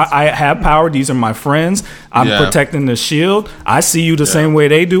of I have power. These are my friends. I'm protecting the shield. I see you the same way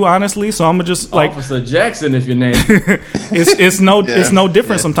they do, honestly. So I'm gonna just like Officer Jackson, if your name. it's no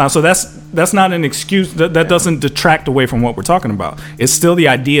different sometimes. So that's not an excuse. That doesn't detract away from what we're talking about. It's still the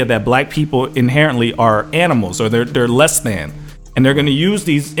idea that black people inherently are animals, or they're less than. And they're going to use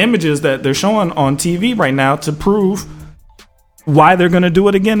these images that they're showing on TV right now to prove why they're going to do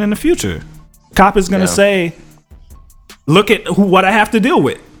it again in the future. Cop is going to say, look at what I have to deal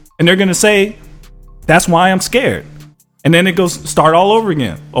with. And they're going to say, that's why I'm scared. And then it goes start all over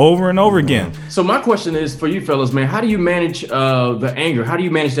again, over and over again. So my question is for you fellas, man, how do you manage the anger? How do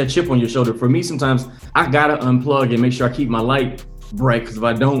you manage that chip on your shoulder? For me, sometimes I got to unplug and make sure I keep my light bright, because if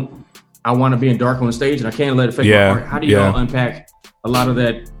I don't, I want to be in dark on the stage and I can't let it affect my heart. How do you all unpack a lot of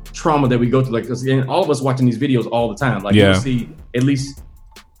that trauma that we go through? Like, because again, all of us watching these videos all the time, like you see at least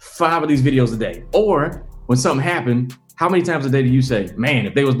 5 of these videos a day. Or when something happened, how many times a day do you say, man,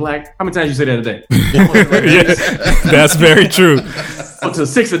 if they was black? How many times you say that a day? That's very true. Up to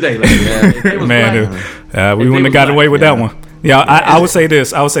 6 a day. Like, if they was man, black, we wouldn't have got away with that one. Yeah, I would say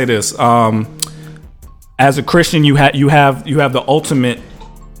this. As a Christian, you have the ultimate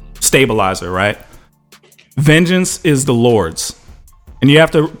stabilizer, right? Vengeance is the Lord's. And you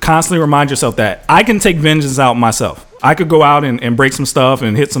have to constantly remind yourself that I can take vengeance out myself. I could go out and break some stuff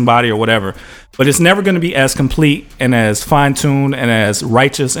and hit somebody or whatever, but it's never going to be as complete and as fine-tuned and as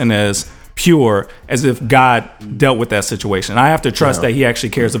righteous and as pure as if God dealt with that situation. I have to trust that he actually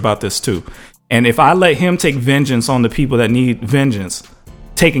cares about this too. And if I let him take vengeance on the people that need vengeance,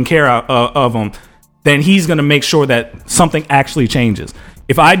 taking care of them, then he's going to make sure that something actually changes.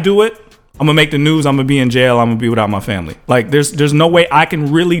 If I do it, I'm going to make the news. I'm going to be in jail. I'm going to be without my family. Like there's no way I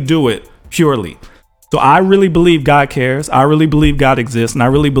can really do it purely. So I really believe God cares. I really believe God exists. And I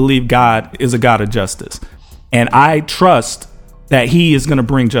really believe God is a God of justice. And I trust that he is going to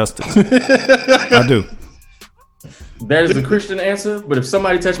bring justice. I do. That is the Christian answer. But if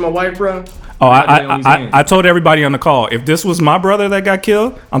somebody touched my wife, bro. Oh, I told everybody on the call, if this was my brother that got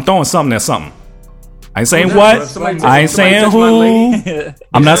killed, I'm throwing something at something. I ain't saying what. I ain't saying who.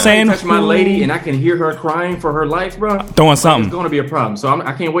 I'm not saying touch my lady and I can hear her crying for her life, bro. Throwing something. It's going to be a problem. So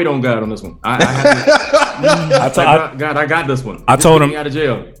I can't wait on God on this one. God, I got this one. I told him out of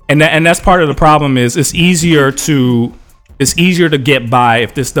jail. And that's part of the problem is it's easier to get by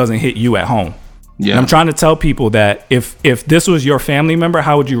if this doesn't hit you at home. Yeah. And I'm trying to tell people that if this was your family member,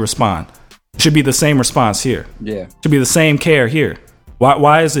 how would you respond? It should be the same response here. Yeah. It should be the same care here.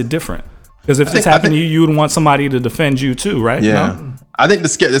 Why is it different? Because if this happened to you, you would want somebody to defend you too, right? Yeah. No? I think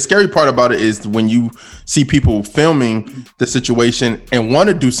the scary part about it is when you see people filming the situation and want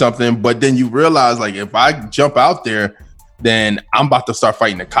to do something, but then you realize, like, if I jump out there, then I'm about to start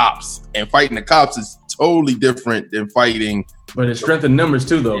fighting the cops. And fighting the cops is totally different than fighting. But it's strength in numbers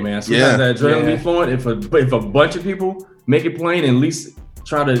too, though, man. Sometimes that adrenaline be flowing. If a bunch of people make it plain and at least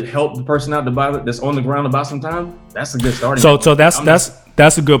try to help the person out that's on the ground about some time, that's a good starting point. So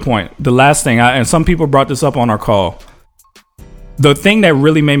that's a good point. The last thing, and some people brought this up on our call. The thing that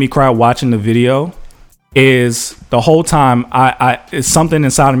really made me cry watching the video is the whole time it's something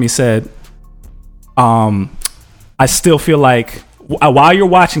inside of me said, I still feel like while you're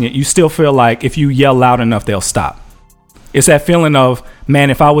watching it, you still feel like if you yell loud enough, they'll stop. It's that feeling of, man,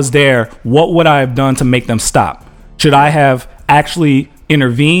 if I was there, what would I have done to make them stop? Should I have actually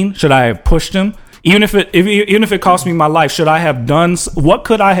intervened? Should I have pushed them? Even if it cost me my life, should I have done? What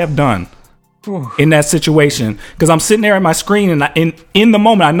could I have done in that situation? Because I'm sitting there at my screen, and in the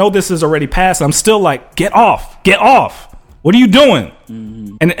moment, I know this is already past. I'm still like, get off! What are you doing?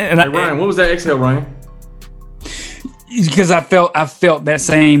 Mm-hmm. And Ryan, what was that exhale, Ryan? Because I felt that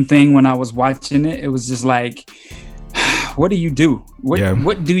same thing when I was watching it. It was just like, what do you do?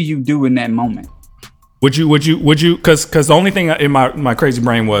 What do you do in that moment? Would you? Because the only thing in my crazy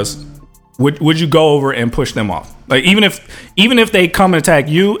brain was, would you go over and push them off? Like even if they come and attack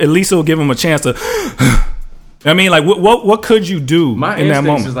you, at least it'll give them a chance to. I mean, like what could you do in that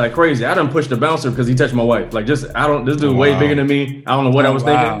moment? Is like crazy. I done pushed the bouncer because he touched my wife. Like this dude way bigger than me. I don't know what I was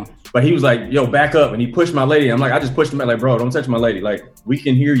thinking. But he was like, yo, back up. And he pushed my lady. I'm like, I just pushed him back. Like, bro, don't touch my lady. Like, we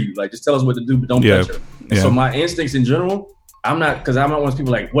can hear you. Like, just tell us what to do, but don't touch her. So my instincts in general, I'm not one of those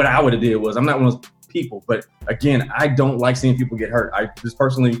people like what I would have did was I'm not one of those people. But again, I don't like seeing people get hurt. I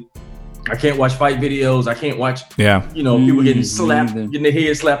can't watch fight videos. I can't watch, people getting slapped, getting their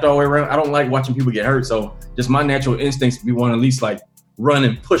head slapped all the way around. I don't like watching people get hurt. So just my natural instincts to be one at least like run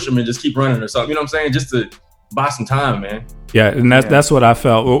and push them and just keep running or something. You know what I'm saying? Just to buy some time, man. Yeah, and that's what I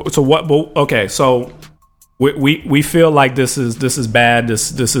felt. So what? Okay, so we feel like this is bad.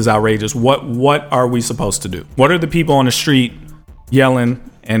 This is outrageous. What are we supposed to do? What are the people on the street yelling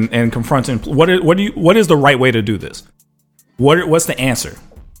and confronting? What is the right way to do this? What's the answer?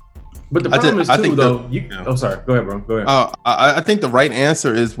 But the problem is too, though. Oh, sorry. Go ahead, bro. Go ahead. I think the right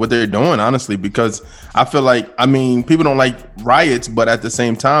answer is what they're doing, honestly, because I feel like, people don't like riots, but at the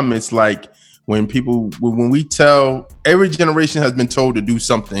same time, it's like when we tell, every generation has been told to do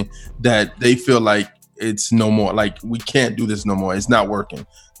something that they feel like it's no more. Like, we can't do this no more. It's not working.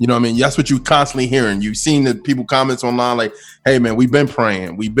 You know what I mean? That's what you're constantly hearing. You've seen the people comments online like, hey man, we've been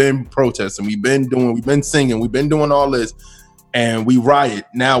praying, we've been protesting, we've been singing, we've been doing all this, and we riot.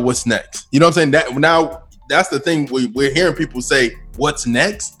 Now what's next? You know what I'm saying? Now that's the thing. We're hearing people say, what's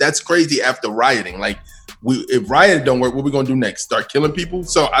next? That's crazy after rioting. Like, if riot don't work, what we gonna do next? Start killing people?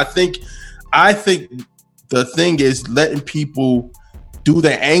 So I think the thing is letting people do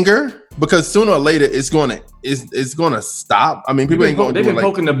their anger, because sooner or later it's gonna stop. I mean, people ain't gonna. They've been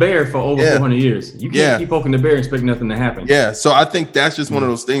poking the bear for over 400 years. You can't keep poking the bear and expect nothing to happen. Yeah, so I think that's just one of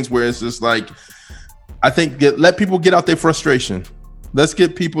those things where it's just like, I think let people get out their frustration. Let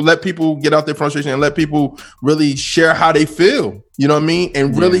people get out their frustration and let people really share how they feel. You know what I mean?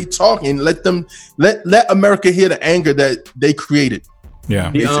 And really talk and let America hear the anger that they created. Yeah.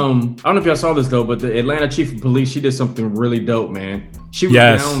 I don't know if y'all saw this though, but the Atlanta chief of police, she did something really dope, man. She was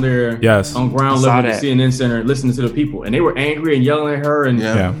down there on ground level at the CNN Center listening to the people, and they were angry and yelling at her, and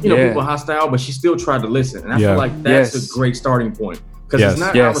people hostile, but she still tried to listen. And I feel like that's a great starting point, because it's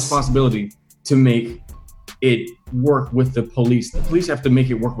not our responsibility to make it work with the police. The police have to make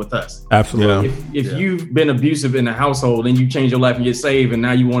it work with us. Absolutely. If you've been abusive in the household and you change your life and get saved, and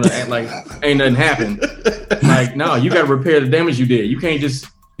now you want to act like ain't nothing happened, like, no, you got to repair the damage you did. You can't just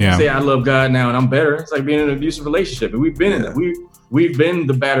say I love God now and I'm better. It's like being in an abusive relationship, and we've been in that. We've been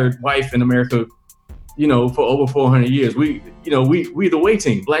the battered wife in America, for over 400 years. We the away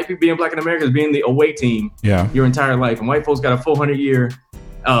team. Black people being black in America is being the away team your entire life, and white folks got a 400-year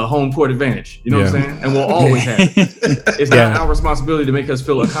home court advantage. You know what I'm saying? And we'll always have it. It's not our responsibility to make us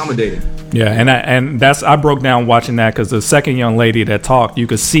feel accommodating. Yeah, and that's, I broke down watching that, because the second young lady that talked, you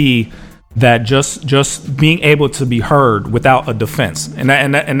could see that just being able to be heard without a defense, and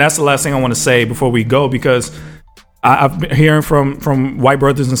that's the last thing I want to say before we go, because I've been hearing from white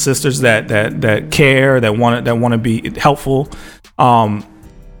brothers and sisters that care, that want to be helpful.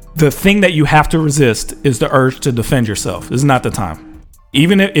 The thing that you have to resist is the urge to defend yourself. This is not the time.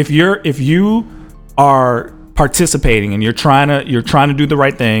 Even if you are participating and you're trying to do the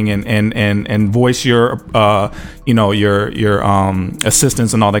right thing and voice your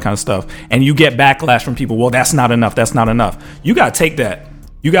assistance and all that kind of stuff, and you get backlash from people, well, that's not enough. You got to take that.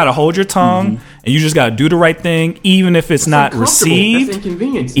 You got to hold your tongue, and you just got to do the right thing, even if it's not received,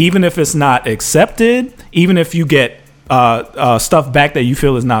 even if it's not accepted, even if you get stuff back that you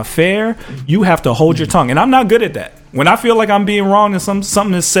feel is not fair. You have to hold your tongue, and I'm not good at that. When I feel like I'm being wrong and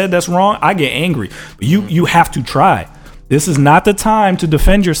something is said that's wrong, I get angry. But you have to try. This is not the time to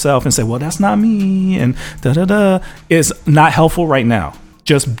defend yourself and say, well, that's not me, and da-da-da. It's not helpful right now.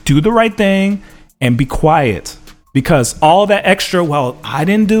 Just do the right thing and be quiet. Because all that extra, well, I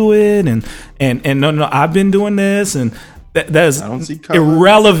didn't do it, and no, I've been doing this, and that is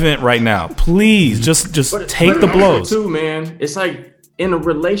irrelevant right now. Please, just take the blows. Too, man. It's like in a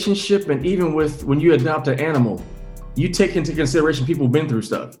relationship, and even when you adopt an animal, you take into consideration people who've been through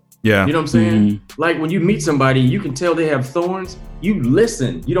stuff. Yeah. You know what I'm saying? Like when you meet somebody, you can tell they have thorns. You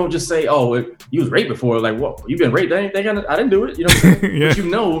listen. You don't just say, oh, you was raped before. Like, what? You've been raped? I didn't do it. You know what I'm saying? But you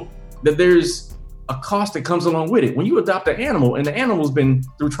know that there's a cost that comes along with it. When you adopt an animal and the animal's been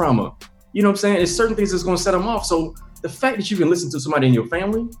through trauma, you know what I'm saying? There's certain things that's going to set them off. So the fact that you can listen to somebody in your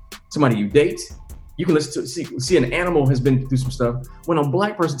family, somebody you date, you can listen to see an animal has been through some stuff. When a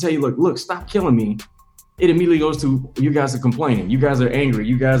black person tell you, look, stop killing me, it immediately goes to, you guys are complaining. You guys are angry.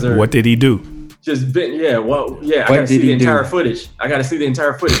 You guys are. What did he do? I gotta see the entire footage.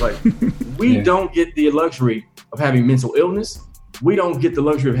 Like, we don't get the luxury of having mental illness. We don't get the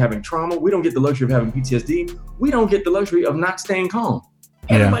luxury of having trauma. We don't get the luxury of having PTSD. We don't get the luxury of not staying calm.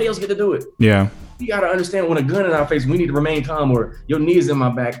 Everybody else get to do it. Yeah. You got to understand, when a gun in our face, we need to remain calm, or your knee is in my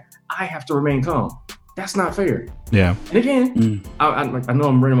back, I have to remain calm. That's not fair. Yeah. And again, I know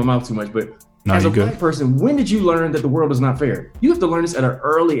I'm running my mouth too much, but as a black person, when did you learn that the world is not fair? You have to learn this at an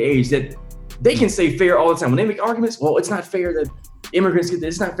early age, that they can say fair all the time. When they make arguments, well, it's not fair that immigrants get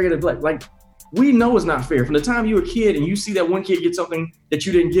this. It's not fair that black. Like, we know it's not fair. From the time you're a kid and you see that one kid get something that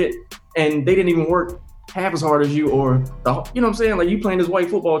you didn't get, and they didn't even work half as hard as you, or you know what I'm saying? Like, you playing this white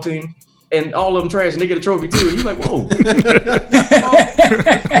football team, and all of them trash, and they get a trophy too. And you're like, whoa.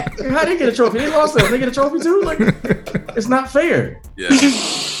 How they get a trophy? They lost them. They get a trophy too? Like, it's not fair. Yeah.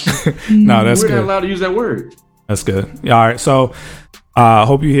 No, that's good. We're not allowed to use that word. That's good. All right. So,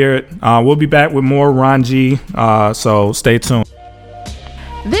 hope you hear it. We'll be back with more Ron G. So stay tuned.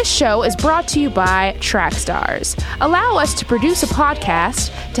 This show is brought to you by Trackstars. Allow us to produce a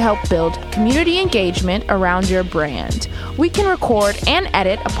podcast to help build community engagement around your brand. We can record and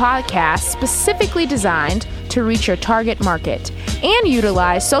edit a podcast specifically designed to reach your target market and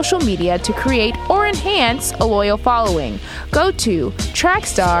utilize social media to create or enhance a loyal following. Go to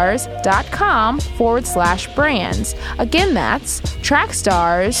trackstars.com/brands. Again, that's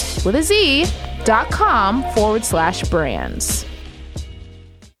trackstars.com/brands.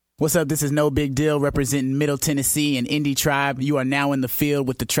 What's up? This is No Big Deal representing Middle Tennessee and Indie Tribe. You are now in the field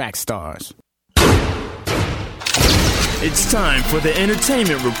with the Track Stars. It's time for the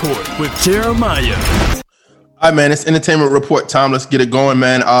Entertainment Report with Jeremiah. All right, man. It's Entertainment Report time. Let's get it going,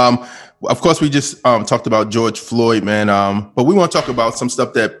 man. Of course, we just talked about George Floyd, man. But we want to talk about some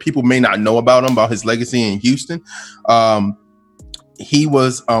stuff that people may not know about him, about his legacy in Houston. He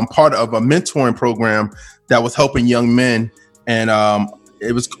was part of a mentoring program that was helping young men, and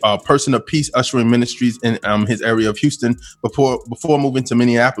it was a Person of Peace Ushering Ministries in his area of Houston before moving to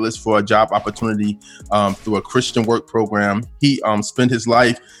Minneapolis for a job opportunity through a Christian work program. He spent his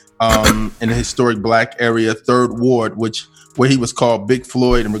life in the historic Black area, 3rd Ward, where he was called Big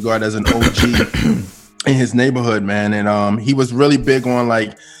Floyd and regarded as an OG in his neighborhood, man. And he was really big on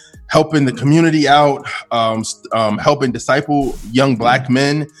like helping the community out, helping disciple young Black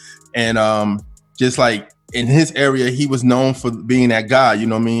men, and just like in his area, he was known for being that guy. You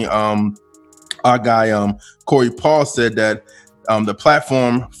know what I mean? Our guy, Corey Paul, said that the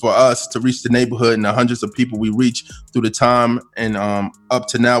platform for us to reach the neighborhood and the hundreds of people we reach through the time and up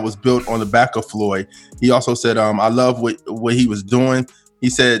to now was built on the back of Floyd. He also said, I love what he was doing. He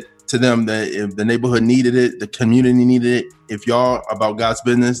said to them that if the neighborhood needed it, the community needed it, if y'all about God's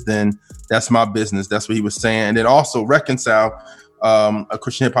business, then that's my business. That's what he was saying. And then also Reconcile, a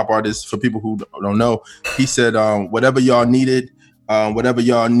Christian hip hop artist, for people who don't know, he said, whatever y'all needed, whatever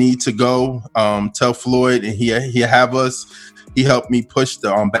y'all need to go, tell Floyd, and he have us. He helped me push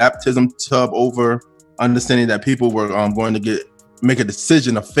the baptism tub over, understanding that people were going to make a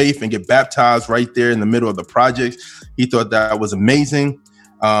decision of faith and get baptized right there in the middle of the project. He thought that was amazing.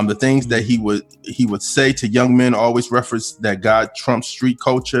 The things that he would say to young men always reference that God trumps street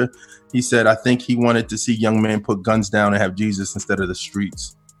culture. He said, I think he wanted to see young men put guns down and have Jesus instead of the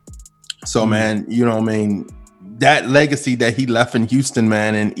streets. So, man, you know what I mean? That legacy that he left in Houston,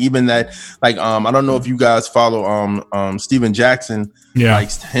 man, and even that, like, I don't know if you guys follow Steven Jackson. Yeah.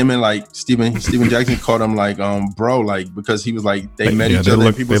 Like him and like Steven Jackson called him like bro, like, because he was like they met each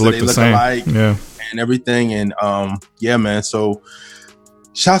other. People said they look alike, and everything. And yeah, man. So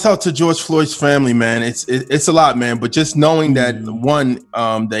shouts out to George Floyd's family, man. It's a lot, man. But just knowing that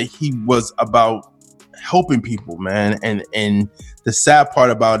that he was about helping people, man, and the sad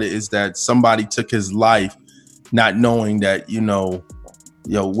part about it is that somebody took his life not knowing that, you know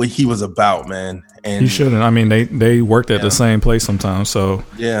what he was about, man. And he shouldn't. I mean, they worked at the same place sometimes, so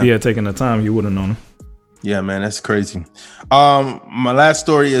if he had taken the time, you would have known him. Yeah, man, that's crazy. My last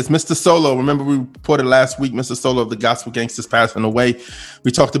story is Mr. Solo. Remember, we reported last week Mr. Solo of the Gospel Gangsters passing away.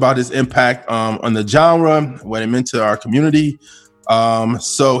 We talked about his impact on the genre, what it meant to our community.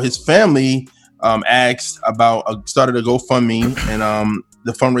 So his family started a GoFundMe, and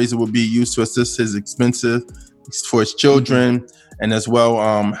the fundraiser would be used to assist his expenses for his children, and as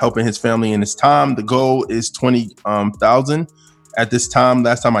well helping his family in his time. The goal is $20,000 at this time.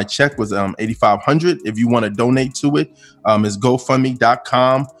 Last time I checked was $8,500. If you want to donate to it, it's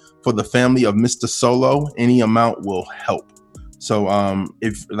GoFundMe.com for the family of Mr. Solo. Any amount will help. So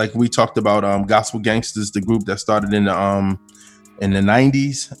if, like we talked about, Gospel Gangsters, the group that started in the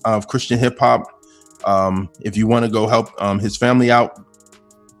 90s of Christian hip hop. If you want to go help his family out,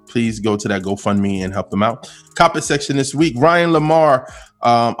 please go to that GoFundMe and help them out. Comment section this week: Ryan Lamar,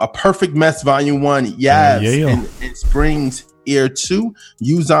 A Perfect Mess, Volume 1, Yavs, and Springs Ear 2,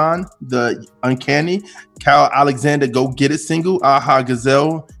 Uzon, The Uncanny, Kyle Alexander, Go Get It single, Aha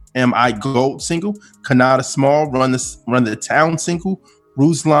Gazelle, Am I Gold single, Kanata Small, Run the Town single,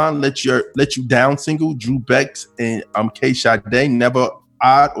 Ruslan, Let You Down single, Drew Becks and K Sade, Never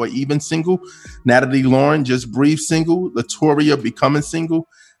Odd or Even single, Natalie Lauren, Just Breathe single, Latoria, Becoming single,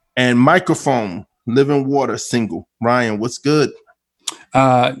 and Microphone, Living Water single. Ryan, what's good?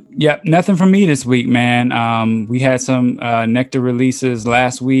 Nothing from me this week, man. We had some Nectar releases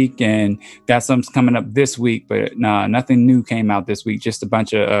last week and got some coming up this week, but nothing new came out this week. Just a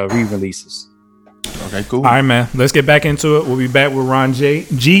bunch of re-releases. Okay, cool. All right, man. Let's get back into it. We'll be back with Ron J.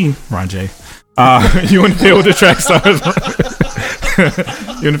 You in the field with the Track Stars.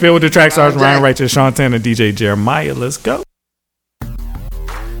 You in the field with the Track Stars. Ryan Righteous, Sean Tanner, DJ Jeremiah. Let's go.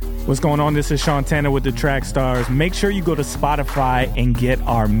 What's going on? This is Sean Tanner with the Track Stars. Make sure you go to Spotify and get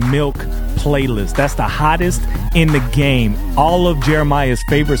our Milk playlist. That's the hottest in the game. All of Jeremiah's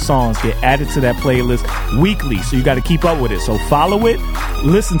favorite songs get added to that playlist weekly, so you got to keep up with it. So follow it.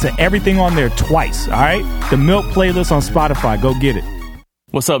 Listen to everything on there twice, all right? The Milk playlist on Spotify. Go get it.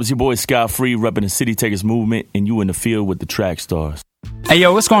 What's up? It's your boy Scott Free, repping the City Takers movement, and you in the field with the Track Stars. Hey,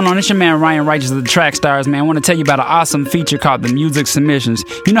 yo, what's going on? It's your man, Ryan Righteous of the Track Stars, man. I want to tell you about an awesome feature called the Music Submissions.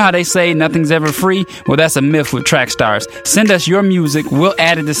 You know how they say nothing's ever free? Well, that's a myth with Track Stars. Send us your music. We'll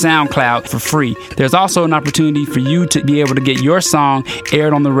add it to SoundCloud for free. There's also an opportunity for you to be able to get your song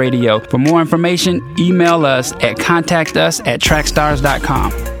aired on the radio. For more information, email us at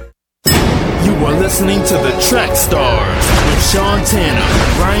contactus@trackstars.com. You are listening to the Track Stars with Sean Tanner,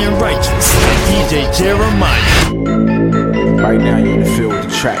 Ryan Righteous, and DJ Jeremiah. Right now, you're in the field with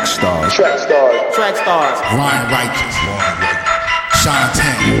the Track Stars. Track Stars. Track Stars. Ryan Righteous. Sean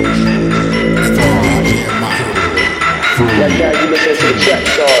Tanner. And DJ Jeremiah. Right now, you listen to the Track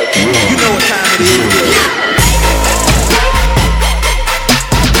Stars. You know what time it is.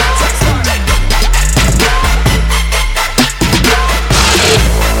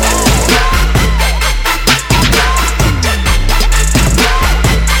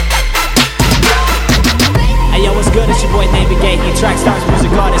 Good, it's your boy Navy Gate, your Track Stars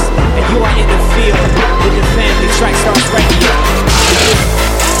music artist, and you are in the field with the family Track Stars Radio.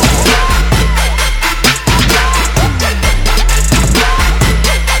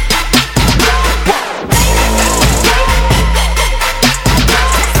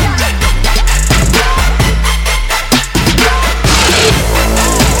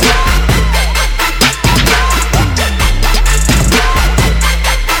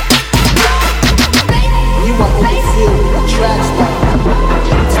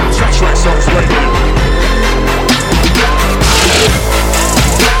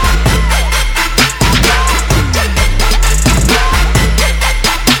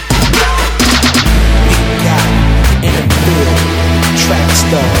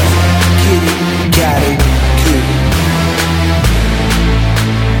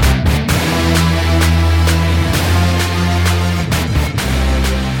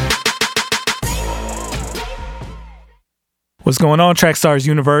 What's going on, Track Stars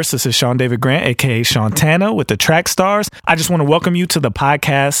Universe? This is Sean David Grant, aka Sean Tanner with the Track Stars. I just want to welcome you to the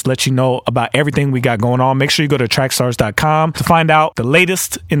podcast, let you know about everything we got going on. Make sure you go to trackstars.com to find out the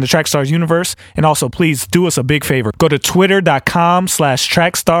latest in the Track Stars universe. And also, please do us a big favor. Go to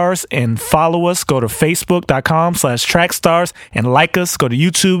twitter.com/trackstars and follow us. Go to facebook.com/trackstars and like us. Go to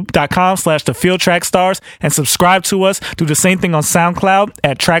youtube.com/thefieldtrackstars and subscribe to us. Do the same thing on SoundCloud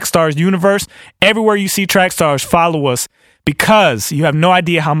at Track Stars Universe. Everywhere you see Track Stars, follow us, because you have no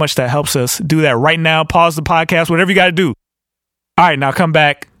idea how much that helps us. Do that right now. Pause the podcast, whatever you got to do. All right, now come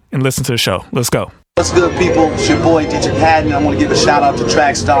back and listen to the show. Let's go. What's good, people? It's your boy, Dietrich Haddon. I want to give a shout out to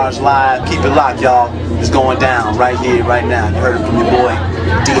Track Stars Live. Keep it locked, y'all. It's going down right here, right now. You heard it from your boy,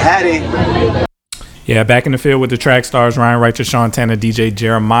 D. Hattie. Yeah, back in the field with the Track Stars, Ryan Righteous, Sean Tanner, DJ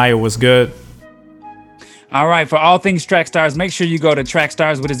Jeremiah. Was good. All right, for all things Track Stars, make sure you go to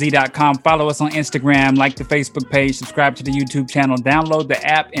trackstarswithaz.com. Follow us on Instagram, like the Facebook page, subscribe to the YouTube channel, download the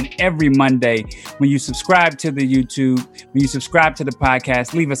app, and every Monday when you subscribe to the YouTube, when you subscribe to the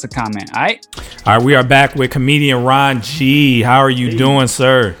podcast, leave us a comment, all right? All right, we are back with comedian Ron G. How are you doing,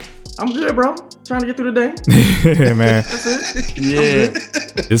 sir? I'm good, bro. Trying to get through the day. Yeah, man. That's it. Yeah.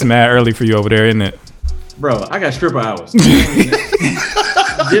 It's mad early for you over there, isn't it? Bro, I got stripper hours.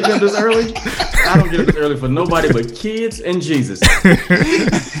 Get them this early? I don't get up this early for nobody but kids and Jesus.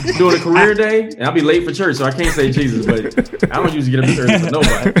 Doing a career day, and I'll be late for church, so I can't say Jesus, but I don't usually get up this early for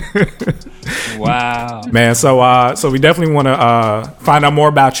nobody. Wow, man. So we definitely want to find out more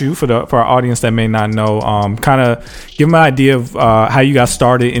about you for our audience that may not know. Kind of give them an idea of how you got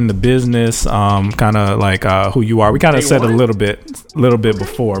started in the business. Kind of like who you are. We kind of said a little bit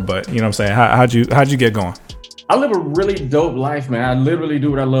before, but you know what I'm saying. How'd you get going? I live a really dope life, man. I literally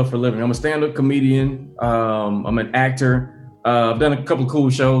do what I love for a living. I'm a stand-up comedian. I'm an actor. I've done a couple of cool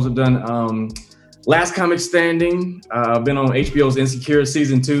shows. I've done Last Comic Standing. I've been on HBO's Insecure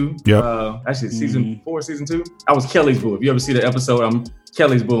season 2. Yep. Actually, season 4, season 2. I was Kelly's boo. If you ever see the episode, I'm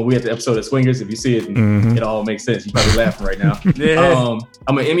Kelly's boo. We had the episode of Swingers. If you see it, it all makes sense. You're probably laughing right now. Yeah.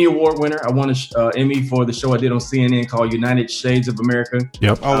 I'm an Emmy Award winner. I won an Emmy for the show I did on CNN called United Shades of America.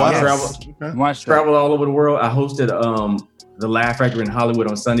 Yep. Oh, wow. Traveled all over the world. I hosted the Laugh Factory in Hollywood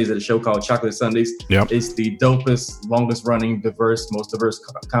on Sundays at a show called Chocolate Sundays. Yep. It's the dopest, longest running, most diverse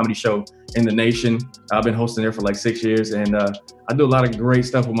comedy show in the nation. I've been hosting there for like 6 years, and I do a lot of great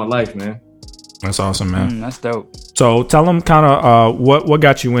stuff with my life, man. That's awesome, man. That's dope. So tell them kind of what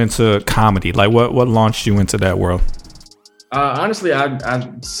got you into comedy? Like what launched you into that world? Honestly,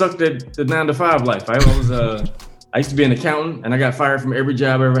 I sucked at the 9-to-5 life. I used to be an accountant, and I got fired from every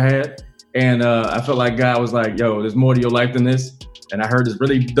job I ever had. And I felt like God was like, yo, there's more to your life than this. And I heard this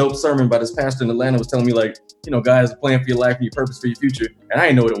really dope sermon by this pastor in Atlanta was telling me like, God has a plan for your life and your purpose for your future. And I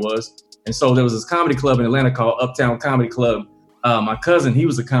didn't know what it was. And so there was this comedy club in Atlanta called Uptown Comedy Club. My cousin, he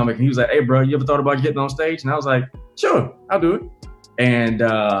was a comic, and he was like, hey, bro, you ever thought about getting on stage? And I was like, sure, I'll do it. And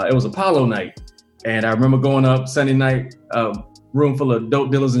it was Apollo night. And I remember going up Sunday night, room full of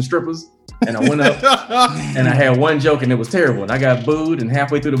dope dealers and strippers. And I went up and I had one joke and it was terrible. And I got booed, and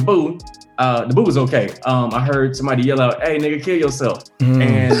halfway through the boo was okay. I heard somebody yell out, hey, nigga, kill yourself.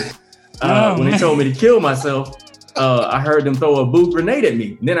 And when they told me to kill myself, I heard them throw a boo grenade at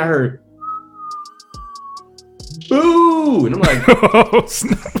me. And then I heard, boo! And I'm like,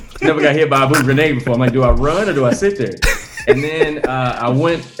 never got hit by a boo grenade before. I'm like, do I run or do I sit there? And then I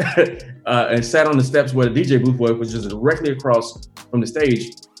went and sat on the steps where the DJ booth was, which is directly across from the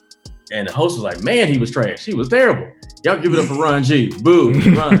stage. And the host was like, man, he was trash. He was terrible. Y'all give it up for Ron G. Boo.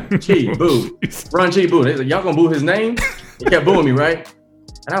 Ron G. Boo. Ron G. Boo. They said, y'all gonna boo his name? He kept booing me, right?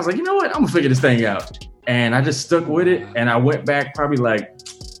 And I was like, you know what? I'm gonna figure this thing out. And I just stuck with it. And I went back probably less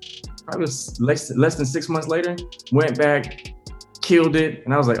than 6 months later, went back, killed it.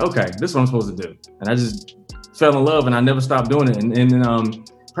 And I was like, okay, this is what I'm supposed to do. And I just fell in love, and I never stopped doing it. And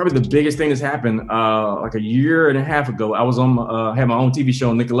probably the biggest thing that's happened, like a year and a half ago, I was had my own TV show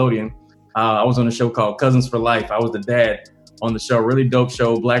on Nickelodeon. I was on a show called Cousins for Life. I was the dad on the show, really dope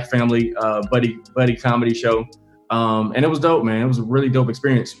show, Black family, buddy comedy show. And it was dope, man. It was a really dope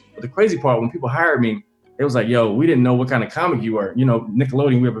experience. But the crazy part, when people hired me, it was like, yo, we didn't know what kind of comic you were.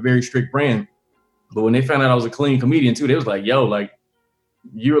 Nickelodeon, we have a very strict brand. But when they found out I was a clean comedian too, they was like, yo, like,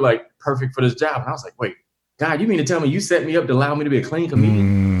 you were like perfect for this job. And I was like, wait, God, you mean to tell me you set me up to allow me to be a clean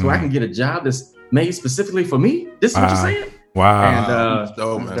comedian so I can get a job that's made specifically for me? This is what you're saying? Wow. And It's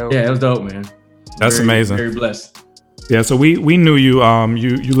dope, man. yeah, it was dope, man. That's amazing. Very blessed. Yeah, so we knew you.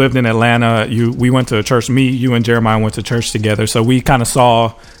 You lived in Atlanta. We went to church. Me, you, and Jeremiah went to church together. So we kind of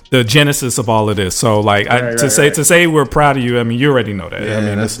saw the genesis of all of this. So like to say we're proud of you. I mean, you already know that. Yeah, I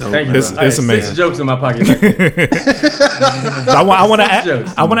mean, that's dope, it's amazing. 6 jokes in my pocket. I want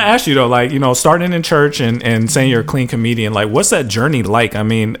to ask you though, starting in church and saying you're a clean comedian, like, what's that journey like? I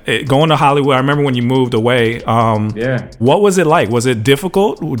mean, going to Hollywood. I remember when you moved away. What was it like? Was it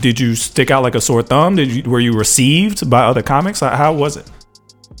difficult? Did you stick out like a sore thumb? Were you received by other comics? How was it?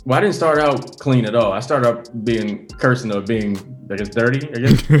 Well, I didn't start out clean at all. I started out being cursing or being, I guess, dirty, I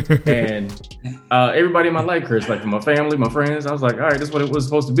guess. And everybody in my life cursed, like my family, my friends. I was like, all right, this is what it was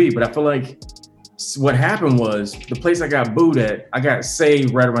supposed to be. But I feel like what happened was the place I got booed at, I got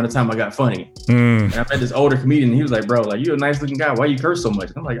saved right around the time I got funny. And I met this older comedian, and he was like, bro, like, you're a nice looking guy. Why you curse so much?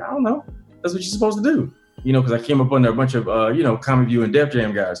 And I'm like, I don't know. That's what you're supposed to do. Because I came up under a bunch of, Comic View and Def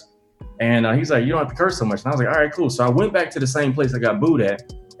Jam guys. And he's like, you don't have to curse so much. And I was like, all right, cool. So I went back to the same place I got booed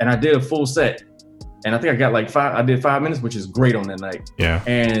at. And I did a full set. And I think I got I did 5 minutes, which is great on that night. Yeah.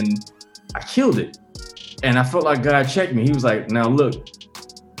 And I killed it. And I felt like God checked me. He was like, now look.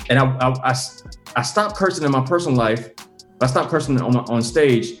 And I stopped cursing in my personal life. I stopped cursing on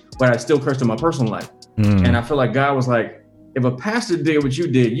stage, but I still cursed in my personal life. And I feel like God was like, if a pastor did what you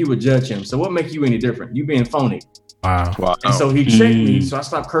did, you would judge him. So what makes you any different? You being phony. Wow. And so he checked me. So I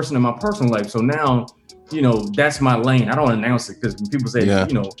stopped cursing in my personal life. So now, that's my lane. I don't announce it because when people say,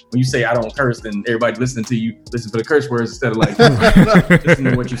 when you say I don't curse, then everybody listening to you listen for the curse words instead of like listen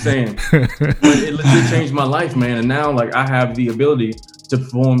to what you're saying. But it legit changed my life, man. And now like I have the ability to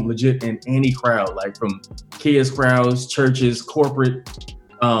perform legit in any crowd, like from kids crowds, churches, corporate,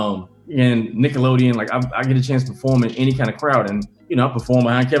 and Nickelodeon. Like I get a chance to perform in any kind of crowd, and I performed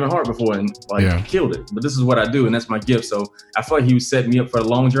behind Kevin Hart before and killed it. But this is what I do, and that's my gift. So I feel like he was setting me up for a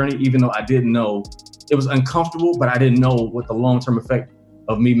long journey, even though I didn't know. It was uncomfortable, but I didn't know what the long-term effect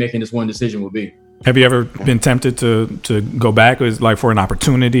of me making this one decision would be. Have you ever been tempted to go back, or like for an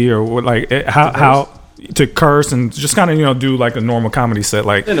opportunity, or like how to curse and just kind of do like a normal comedy set?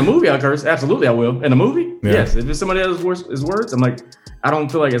 Like in the movie, I curse. Absolutely, I will. In the movie, yes. If it's somebody else's words, I'm like, I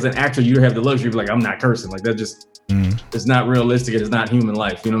don't feel like as an actor you have the luxury of like I'm not cursing. Like that just it's not realistic. It's not human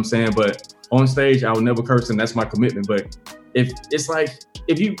life. You know what I'm saying? But on stage, I will never curse, and that's my commitment. But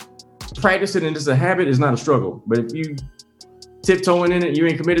if you practice it and it's a habit, it's not a struggle. But if you tiptoeing in it, you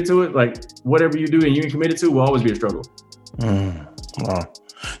ain't committed to it, like whatever you do and you ain't committed to will always be a struggle. Wow.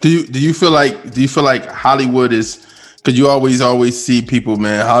 Do you feel like Hollywood is, because you always see people,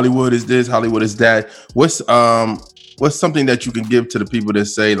 man, Hollywood is this, Hollywood is that. what's something that you can give to the people that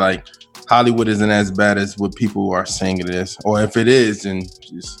say like Hollywood isn't as bad as what people are saying it is, or if it is, then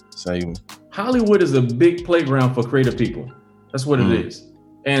just say Hollywood is a big playground for creative people. That's what it is.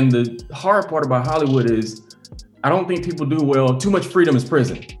 And the hard part about Hollywood is I don't think people do well. Too much freedom is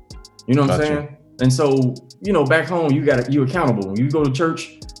prison. You know what I'm saying? And so, you know, back home, you accountable. When you go to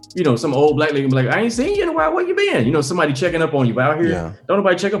church, you know, some old black lady be like, I ain't seen you in a while. Where you been? You know, somebody checking up on you. But out here, don't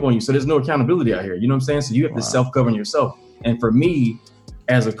nobody check up on you. So there's no accountability out here. You know what I'm saying? So you have to self-govern yourself. And for me,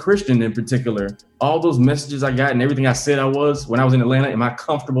 as a Christian in particular, all those messages I got and everything I said I was when I was in Atlanta in my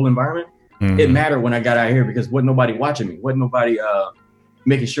comfortable environment, it mattered when I got out here because wasn't nobody watching me. Wasn't nobody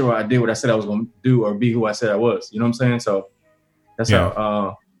making sure I did what I said I was going to do or be who I said I was. You know what I'm saying? So that's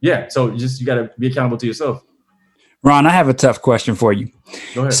how, So you got to be accountable to yourself. Ron, I have a tough question for you.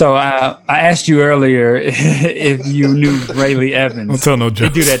 Go ahead. So I asked you earlier if you knew Rayleigh Evans. Don't tell no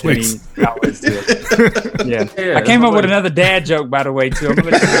jokes. You do that to me. I always do. Yeah, I came up with another dad joke, by the way, too. I'm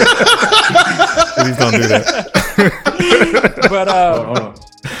gonna Please don't do that.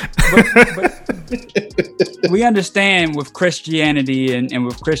 but we understand with Christianity and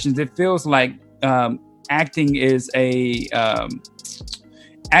with Christians, it feels like acting is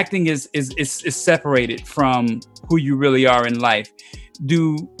separated from who you really are in life.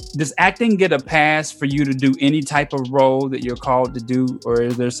 Does acting get a pass for you to do any type of role that you're called to do, or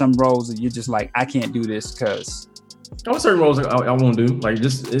is there some roles that you're just like, I can't do this because? There are certain roles I won't do,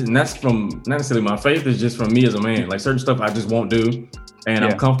 and that's from not necessarily my faith. It's just from me as a man. Like certain stuff I just won't do, and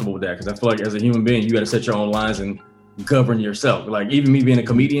I'm comfortable with that because I feel like as a human being, you got to set your own lines and govern yourself. Like even me being a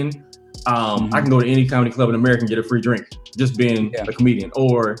comedian, I can go to any comedy club in America and get a free drink just being a comedian.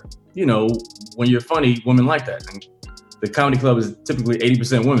 Or, you know, when you're funny, women like that. And the comedy club is typically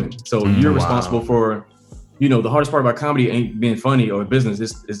 80% women. So you're responsible for, you know, the hardest part about comedy ain't being funny or business.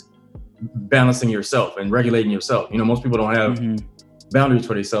 Is balancing yourself and regulating yourself. You know, most people don't have boundaries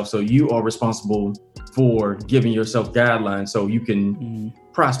for themselves. So you are responsible for giving yourself guidelines so you can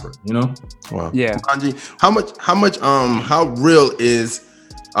prosper, you know? Wow. Yeah. Anji, how real is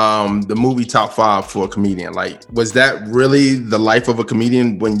the movie Top 5 for a comedian? Like, was that really the life of a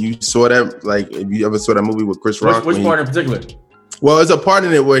comedian when you saw that? Like, if you ever saw that movie with Chris Rock? Which part in particular? Well, there's a part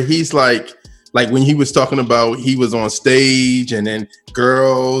in it where he's like when he was talking about he was on stage and then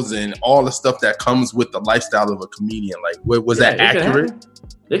girls and all the stuff that comes with the lifestyle of a comedian. Like, was that accurate?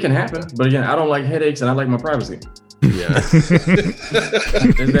 It can happen. But again, I don't like headaches and I like my privacy. Yeah.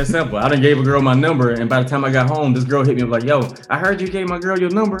 It's that simple. I done gave a girl my number, and by the time I got home, this girl hit me up like, yo, I heard you gave my girl your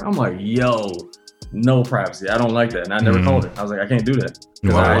number. I'm like, yo, no privacy. I don't like that. And I never called her. I was like, I can't do that.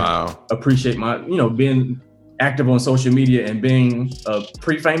 Because I appreciate my, you know, being active on social media and being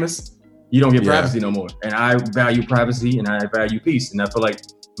pre-famous, you don't get privacy no more. And I value privacy and I value peace. And I feel like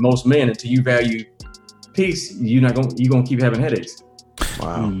most men, until you value peace, you're gonna keep having headaches.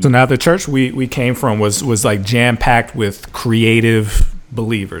 Wow. So now the church we came from was like jam-packed with creative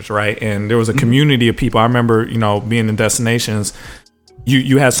believers, right? And there was a community of people. I remember, you know, being in destinations,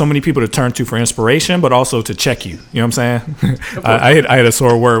 you had so many people to turn to for inspiration, but also to check you. You know what I'm saying? I had a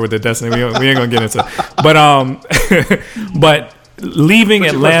sore word with the destination. We ain't gonna get into it. But leaving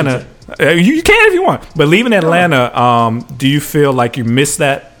Atlanta, you can if you want. But leaving Atlanta, do you feel like you missed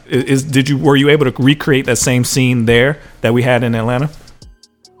that? Were you able to recreate that same scene there that we had in Atlanta?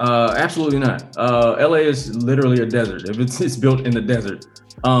 Absolutely not. LA is literally a desert. If it's built in the desert.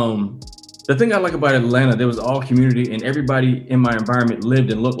 The thing I like about Atlanta, there was all community and everybody in my environment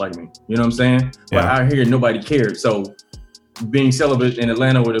lived and looked like me. You know what I'm saying? But out here, nobody cared. So being celibate in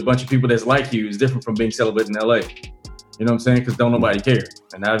Atlanta with a bunch of people that's like you is different from being celibate in LA. You know what I'm saying? Because don't nobody care.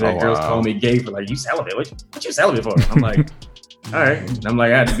 And now that girls call me gay for like, you celibate? What you celibate for? I'm like, all right. And I'm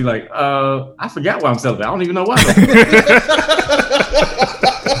like, I had to be like, I forgot why I'm celibate. I don't even know why.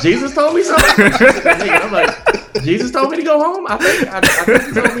 Jesus told me something. I'm like, Jesus told me to go home. I think he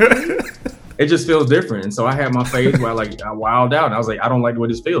told me to leave. It just feels different. And so I had my phase where I wilded out and I was like, I don't like the way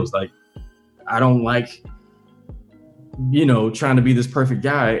this feels. Like, I don't like, you know, trying to be this perfect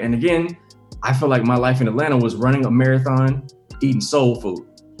guy. And again, I feel like my life in Atlanta was running a marathon, eating soul food.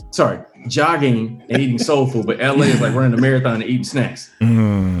 Sorry, jogging and eating soul food. But LA is like running a marathon and eating snacks.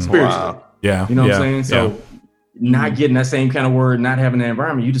 Spiritually. Wow. Yeah. You know what I'm saying? So not getting that same kind of word, not having that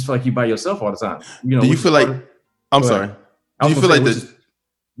environment, you just feel like you by yourself all the time. You know, do you feel like, I'm sorry. Do you feel like this?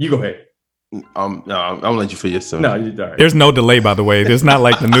 You go ahead. No, I'm gonna let you feel yourself. No, you're all right. There's no delay, by the way. There's not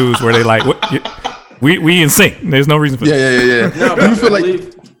like the news where they like, we in sync. There's no reason for that. Yeah. No, do you feel like?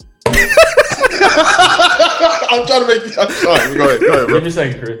 I'm trying to make. I'm sorry. Go ahead. Give me a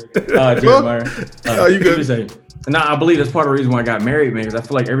second, Chris. Jeremiah. You good? Give me a second. And I believe that's part of the reason why I got married, man, because I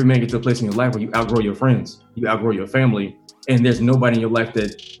feel like every man gets to a place in your life where you outgrow your friends, you outgrow your family, and there's nobody in your life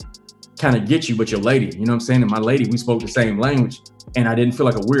that kind of gets you but your lady. You know what I'm saying? And my lady, we spoke the same language, and I didn't feel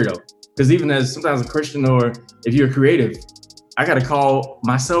like a weirdo. Because even as sometimes a Christian, or if you're creative, I got to call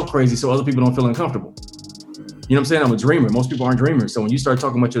myself crazy so other people don't feel uncomfortable. You know what I'm saying? I'm a dreamer. Most people aren't dreamers. So when you start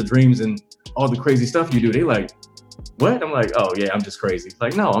talking about your dreams and all the crazy stuff you do, they like, what? I'm like, oh yeah, I'm just crazy.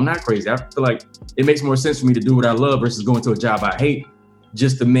 Like, no, I'm not crazy. I feel like it makes more sense for me to do what I love versus going to a job I hate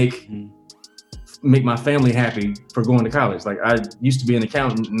just to make my family happy for going to college. Like, I used to be an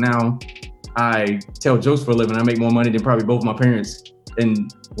accountant. Now I tell jokes for a living. I make more money than probably both my parents in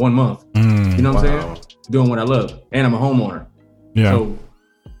 1 month. You know what I'm saying? Doing what I love. And I'm a homeowner. Yeah. So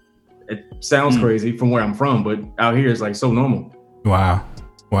it sounds crazy from where I'm from, but out here it's like so normal. Wow.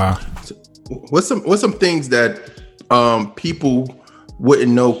 What's some things that people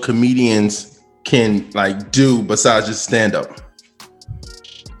wouldn't know comedians can like do besides just stand up?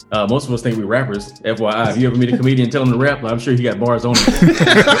 Most of us think we rappers. FYI, if you ever meet a comedian and tell him to rap, I'm sure he got bars on him.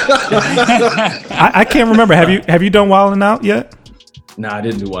 I can't remember. Have you done Wild 'N Out yet? Nah, I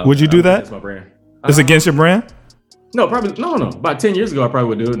didn't do Wild. Would you do that? That's my brand. It's against your brand? No, probably no. About 10 years ago, I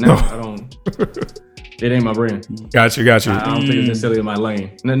probably would do it. Now I don't. It ain't my brand. Got you. I don't think it's necessarily in my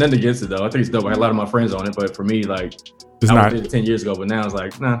lane. Nothing against it though. I think it's dope. I got a lot of my friends on it, but for me, like, I did it 10 years ago, but now it's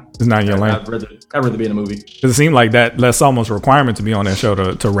like, nah. It's not in your lane. I'd rather be in a movie. It seemed like that's almost a requirement to be on that show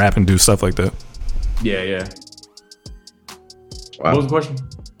to rap and do stuff like that. Yeah. Wow. What was the question?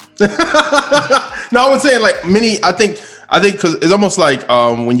 No, I was saying like I think because it's almost like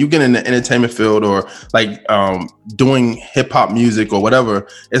when you get in the entertainment field or like doing hip hop music or whatever,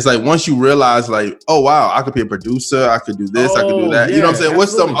 it's like once you realize like, oh wow, I could be a producer, I could do this, I could do that. Yeah, you know what I'm saying? Absolutely.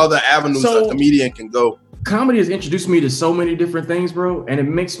 What's some other avenues a comedian can go? Comedy has introduced me to so many different things, bro, and it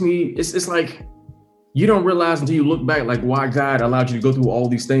makes me. It's like you don't realize until you look back, like why God allowed you to go through all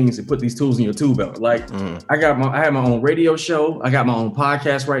these things and put these tools in your tool belt. Like I have my own radio show. I got my own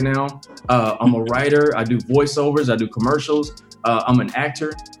podcast right now. I'm a writer. I do voiceovers. I do commercials. I'm an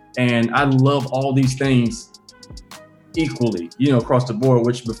actor, and I love all these things equally, across the board,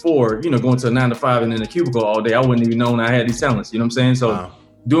 which before, going to a 9 to 5 and in a cubicle all day, I wouldn't even known I had these talents. You know what I'm saying? So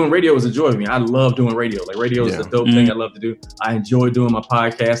doing radio is a joy to me. I love doing radio. Like radio is a dope thing I love to do. I enjoy doing my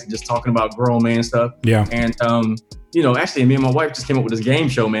podcast and just talking about grown man stuff. Yeah. And, actually me and my wife just came up with this game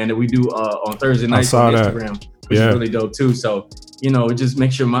show, man, that we do on Thursday nights on Instagram, which is really dope too. So, it just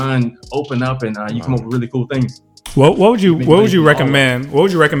makes your mind open up and you come up with really cool things. What would you recommend? What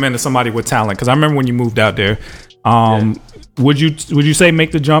would you recommend to somebody with talent? Because I remember when you moved out there. Would you say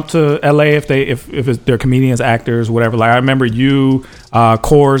make the jump to LA if they're comedians, actors, whatever? Like I remember you,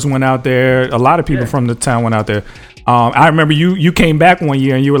 Coors went out there. A lot of people from the town went out there. I remember you came back one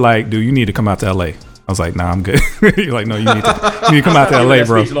year and you were like, dude, you need to come out to LA. I was like, nah, I'm good. You're like, no, you need to come out to LA,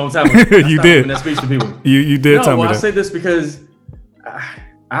 bro. You did. That speech to people. You did tell me that. I say this because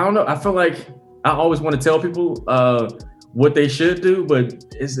I don't know. I feel like I always want to tell people what they should do, but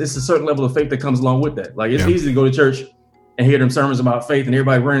it's a certain level of faith that comes along with that. Like it's easy to go to church and hear them sermons about faith and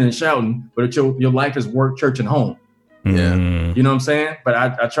everybody running and shouting, but your life is work, church, and home. Yeah. You know what I'm saying? But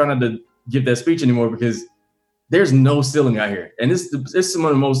I try not to give that speech anymore because there's no ceiling out here. And it's some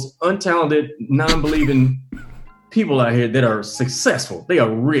of the most untalented, non-believing people out here that are successful. They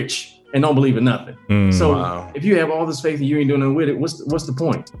are rich and don't believe in nothing. So if you have all this faith and you ain't doing nothing with it, what's the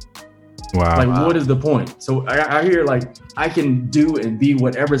point? What is the point? So I hear like I can do and be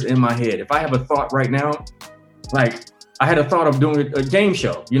whatever's in my head. If I have a thought right now, like I had a thought of doing a game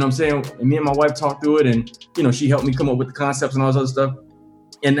show, you know what I'm saying? And me and my wife talked through it and, she helped me come up with the concepts and all this other stuff.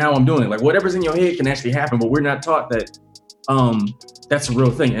 And now I'm doing it. Like whatever's in your head can actually happen, but we're not taught that that's a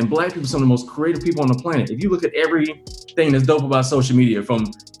real thing. And Black people are some of the most creative people on the planet. If you look at everything that's dope about social media, from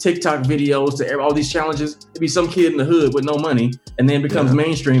TikTok videos to all these challenges, it'd be some kid in the hood with no money and then becomes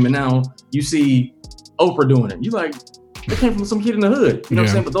mainstream. And now you see Oprah doing it. You like, it came from some kid in the hood. You know what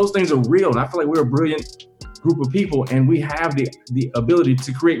I'm saying? But those things are real. And I feel like we're a brilliant group of people and we have the ability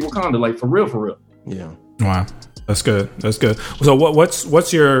to create Wakanda, like for real. Yeah. Wow. That's good. So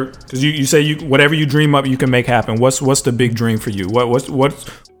what's your, because you say whatever you dream up you can make happen. What's the big dream for you?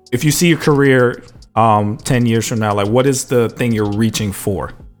 What if you see your career 10 years from now, like what is the thing you're reaching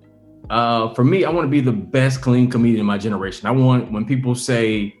for? For me, I want to be the best clean comedian in my generation. I want, when people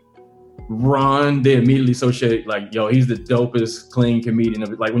say Ron, they immediately associate like, yo, he's the dopest clean comedian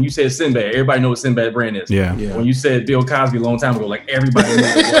of it. Like when you said Sinbad, everybody knows what Sinbad brand is. Yeah. When you said Bill Cosby a long time ago, like everybody knew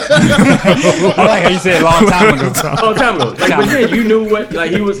what it was. I like how you said a long time ago. Long time ago. Like, but then you knew what,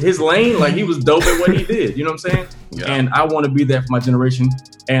 like he was his lane, like he was dope at what he did. You know what I'm saying? Yeah. And I want to be that for my generation.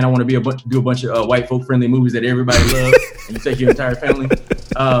 And I want to be do a bunch of white folk friendly movies that everybody loves, and you take your entire family.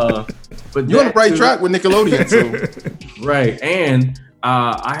 But you're on the right track with Nickelodeon, so right. And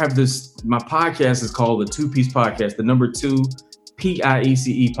I have this. My podcast is called the 2-Piece Podcast, the number 2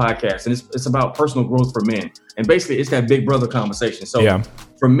 PIECE podcast, and it's about personal growth for men. And basically, it's that big brother conversation. So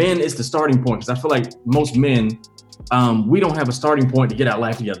for men, it's the starting point, because I feel like most men, we don't have a starting point to get our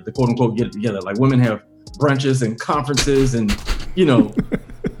life together, to quote unquote get it together. Like women have brunches and conferences, and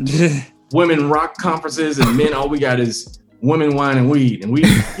women rock conferences, and men, all we got is women, wine, and weed, and we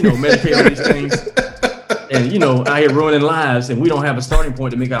medicate on these things. And, out here ruining lives, and we don't have a starting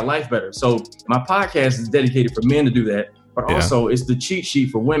point to make our life better. So my podcast is dedicated for men to do that, but also it's the cheat sheet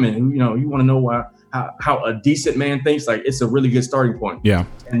for women who, you want to know how a decent man thinks. Like, it's a really good starting point. Yeah.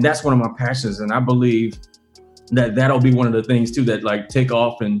 And that's one of my passions. And I believe that that'll be one of the things too, that like take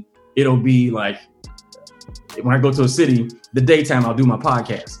off, and it'll be like, when I go to a city, the daytime I'll do my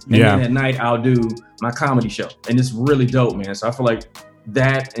podcast. And then at night I'll do my comedy show. And it's really dope, man. So I feel like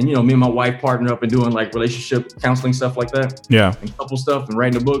that, and me and my wife partner up and doing like relationship counseling stuff like that, and couple stuff, and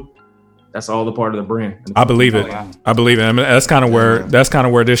writing a book. That's all the part of the brand. I believe it. I believe it. I mean, that's kind of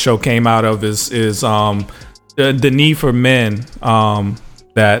where this show came out of, is the need for men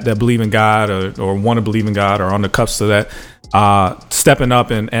that believe in God or want to believe in God, or on the cusp of that, stepping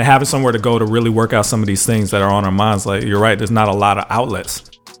up and having somewhere to go to really work out some of these things that are on our minds. Like, you're right, there's not a lot of outlets.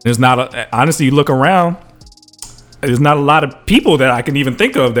 Honestly, you look around, there's not a lot of people that I can even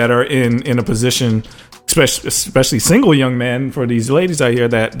think of that are in a position, especially single young men, for these ladies out here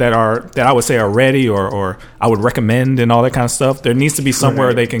that I would say are ready, or I would recommend, and all that kind of stuff. There needs to be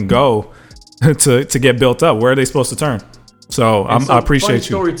somewhere they can go to get built up. Where are they supposed to turn? So I appreciate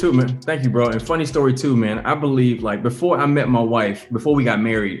you. Funny story too, man. Thank you, bro. And funny story too, man. I believe, like, before I met my wife, before we got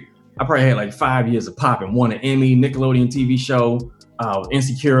married, I probably had like 5 years of popping. Won an Emmy, Nickelodeon TV show,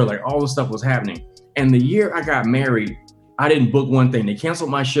 Insecure, like all the stuff was happening. And the year I got married, I didn't book one thing. They canceled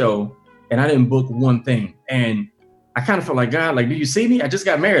my show, and I didn't book one thing. And I kind of felt like, God, like, do you see me? I just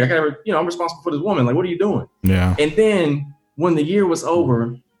got married. I'm responsible for this woman. Like, what are you doing? Yeah. And then when the year was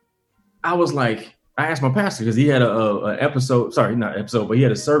over, I was like, I asked my pastor, because he had a episode, sorry, not episode, but he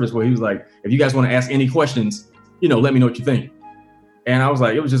had a service where he was like, if you guys want to ask any questions, let me know what you think. And I was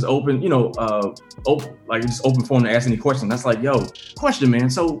like, it was just open, just open forum to ask any questions. That's like, yo, question, man.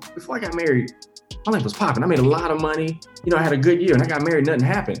 So before I got married, my life was popping. I made a lot of money. I had a good year, and I got married. Nothing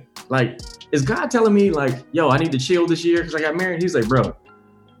happened. Like, is God telling me like, yo, I need to chill this year because I got married? He's like, bro,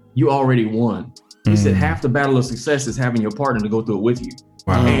 you already won. He said half the battle of success is having your partner to go through it with you.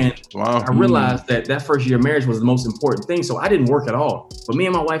 Wow. And I realized that first year of marriage was the most important thing. So I didn't work at all. But me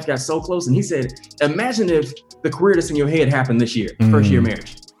and my wife got so close. And he said, imagine if the career that's in your head happened this year, first year of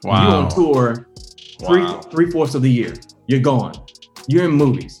marriage. Wow. You're on tour three-fourths of the year. You're gone. You're in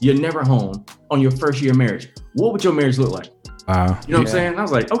movies. You're never home on your first year of marriage. What would your marriage look like? Wow. You know what I'm saying? I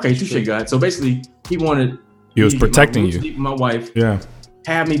was like, okay, touche, God. So basically, he was protecting you. My wife. Yeah.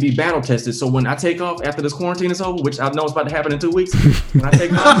 Have me be battle tested. So when I take off after this quarantine is over, which I know is about to happen in 2 weeks, when I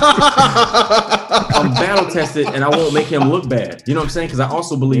take off, I'm battle tested, and I won't make him look bad. You know what I'm saying? Because I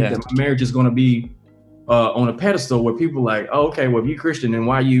also believe that my marriage is going to be on a pedestal where people are like, oh, okay, well, if you Christian, then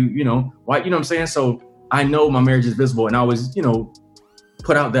why you know what I'm saying? So I know my marriage is visible, and I always,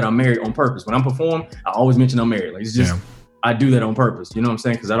 put out that I'm married on purpose. When I'm performing, I always mention I'm married. Like, it's just, I do that on purpose. You know what I'm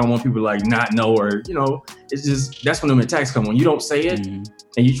saying? Because I don't want people to like not know, or, it's just, that's when them attacks come. When you don't say it and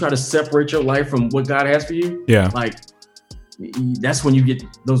you try to separate your life from what God has for you. Yeah. Like, that's when you get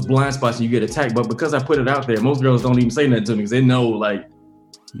those blind spots and you get attacked. But because I put it out there, most girls don't even say nothing to me because they know, like,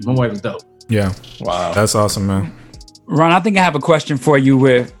 my wife is dope. Yeah. Wow. That's awesome, man. Ron, I think I have a question for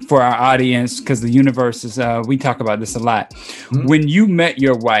you for our audience, because the universe is, we talk about this a lot. Mm-hmm. When you met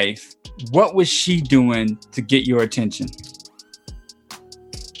your wife, what was she doing to get your attention?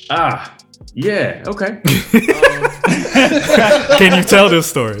 Yeah, okay. Can you tell this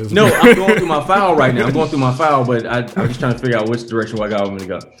story? No, I'm going through my file right now. But I'm just trying to figure out which direction God want me to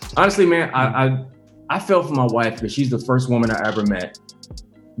go. Honestly, man, I fell for my wife because she's the first woman I ever met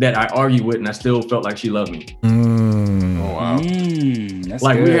that I argued with, and I still felt like she loved me. Oh, wow. That's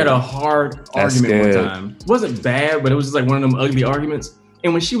like, good. we had a hard argument one time. It wasn't bad, but it was just like one of them ugly arguments.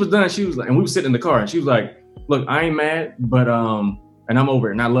 And when she was done, she was like, and we were sitting in the car, and she was like, look, I ain't mad, but and I'm over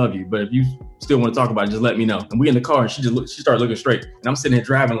it, and I love you. But if you still want to talk about it, just let me know. And we in the car, and she started looking straight. And I'm sitting there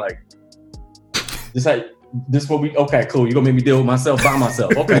driving like, This like this what we okay, cool. You're gonna make me deal with myself by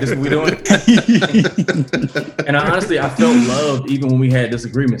myself. Okay, this is what we doing. And honestly, I felt loved even when we had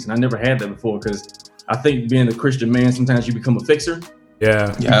disagreements, and I never had that before because I think being a Christian man, sometimes you become a fixer.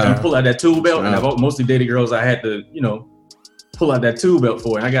 Yeah. You pull out that tool belt, and I've mostly dated girls I had to, pull out that tool belt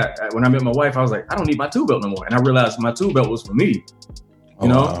for. And when I met my wife, I was like, I don't need my tool belt no more. And I realized my tool belt was for me. You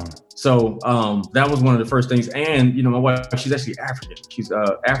know? Wow. So that was one of the first things. And, my wife, she's actually African. She's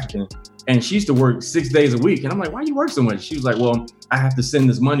African. And she used to work 6 days a week. And I'm like, why you work so much? She was like, well, I have to send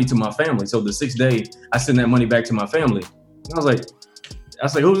this money to my family. So the 6th day, I send that money back to my family. And I was like,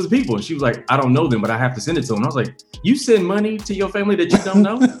 who's the people? And she was like, I don't know them, but I have to send it to them. And I was like, you send money to your family that you don't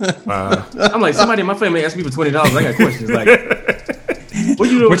know? Wow. I'm like, somebody in my family asked me for $20. I got questions like, what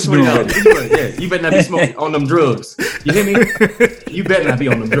you doing with $20? Yeah, you better not be smoking on them drugs. You hear me? You better not be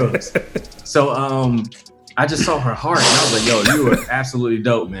on them drugs. So I just saw her heart, and I was like, yo, you are absolutely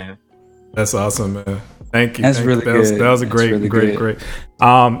dope, man. That's awesome, man. Thank you. That's really good. That was a great.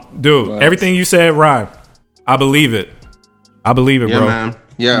 Dude, everything you said, Ryan, I believe it. I believe it, bro. Man.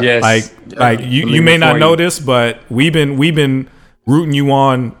 Yeah. Yes. Like you may not know this, but we've been rooting you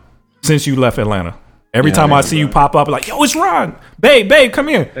on since you left Atlanta. Every time I see you pop up, like, yo, it's Ron. Babe, come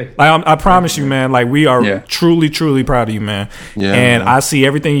here. Hey. Like, I promise you, man, like, we are truly, truly proud of you, man. Yeah, and I see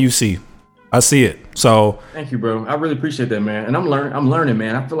everything you see. I see it. So thank you, bro. I really appreciate that, man. And I'm learning,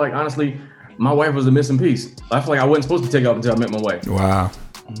 man. I feel like, honestly, my wife was a missing piece. I feel like I wasn't supposed to take off until I met my wife. Wow.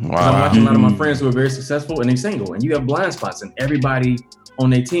 I'm watching a lot of my friends who are very successful and they single, and you have blind spots, and everybody on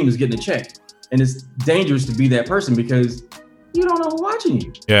their team is getting a check. And it's dangerous to be that person because you don't know who's watching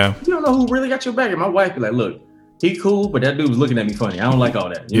you. Yeah. You don't know who really got your back. And my wife be like, look, he cool, but that dude was looking at me funny. I don't like all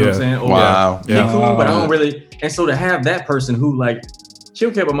that. You know what I'm saying? Wow. He cool, but I don't really. And so to have that person who, like, she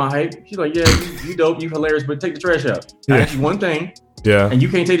don't care about my hype. She's like, yeah, you dope, you hilarious, but take the trash out. I ask you one thing. Yeah. And you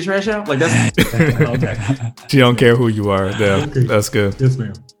can't take the trash out? Like, that's okay. She don't care who you are. Yeah. Okay. That's good. Yes,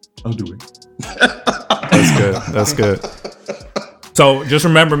 ma'am. I'll do it. That's good. So just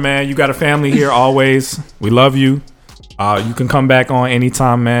remember, man, you got a family here always. We love you. You can come back on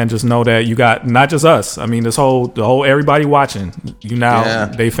anytime, man. Just know that you got not just us. I mean, the whole everybody watching. You now,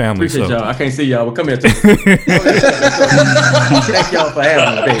 they family. Appreciate y'all. I can't see y'all, but come here. Thank y'all for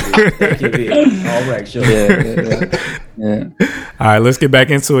having me, baby. Thank you, baby. All right, sure. Yeah. All right, let's get back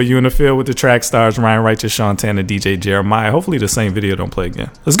into it. You in the field with the track stars, Ryan Righteous, Sean Tanner, DJ Jeremiah. Hopefully the same video don't play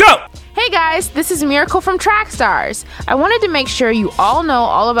again. Let's go. Hey guys, this is Miracle from Trackstars. I wanted to make sure you all know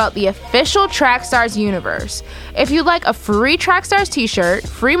all about the official Trackstars universe. If you'd like a free Trackstars t-shirt,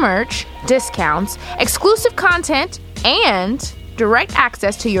 free merch, discounts, exclusive content, and direct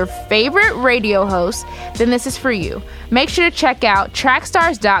access to your favorite radio hosts, then this is for you. Make sure to check out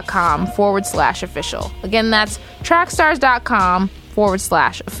trackstars.com/official. Again, that's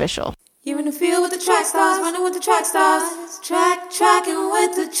trackstars.com/official. You're in the field with the track stars, running with the track stars, tracking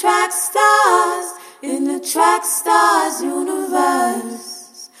with the track stars, in the track stars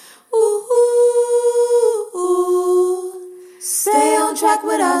universe. Ooh, stay on track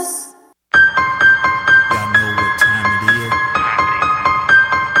with us. Y'all know what time it is.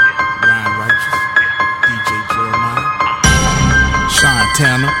 Ryan Righteous, DJ Jeremiah, Sean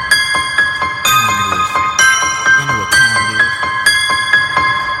Tanner.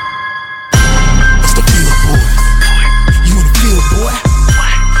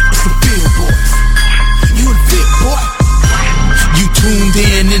 Tuned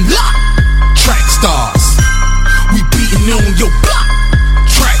in and locked. Track stars. We beating on your block.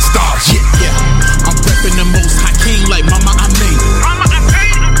 Track stars, yeah. I'm repping the most high king like mama I made it.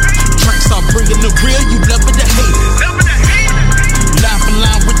 Track star bringing the real, you love it to hate it. Line for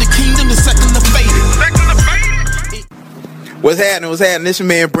line with the kingdom, the second to fade it. What's happening? This your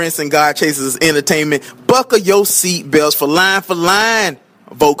man Brinson, God Chasers Entertainment. Buckle your seatbelts for line.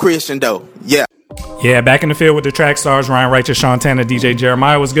 Vote Christian though. Yeah. Yeah, back in the field with the track stars, Ryan Righteous, Sean Tanner, DJ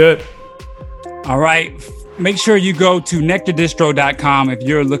Jeremiah. Was good. All right. Make sure you go to nectardistro.com if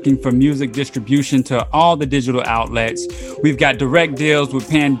you're looking for music distribution to all the digital outlets. We've got direct deals with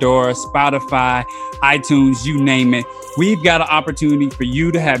Pandora, Spotify, iTunes, you name it. We've got an opportunity for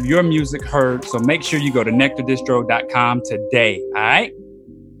you to have your music heard. So make sure you go to nectardistro.com today. All right.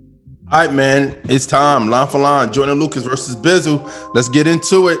 All right, man, it's time. Line for line, Jordan Lucas versus Bizzle. Let's get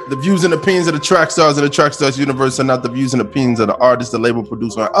into it. The views and opinions of the track stars in the track stars universe are not the views and opinions of the artist, the label,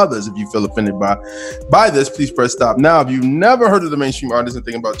 producer, or others. If you feel offended by this, please press stop now. If you've never heard of the mainstream artists and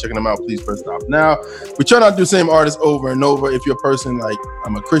thinking about checking them out, please press stop now. We try not to do the same artists over and over. If you're a person like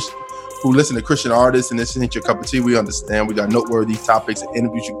I'm a Christian who listen to Christian artists and this ain't your cup of tea, we understand. We got noteworthy topics and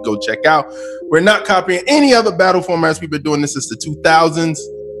interviews you can go check out. We're not copying any other battle formats. We've been doing this since the 2000s.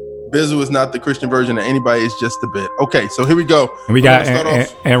 Bizzle is not the Christian version of anybody. It's just a bit. Okay, so here we go. And we got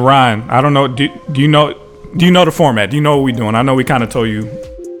and Ryan. I don't know. Do you know the format? Do you know what we're doing? I know we kind of told you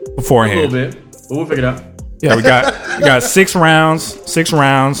beforehand. A little bit, but we'll figure it out. Yeah, we got 6 rounds. 6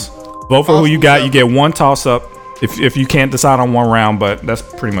 rounds. Vote for who you got. You get 1 toss up if you can't decide on 1 round, but that's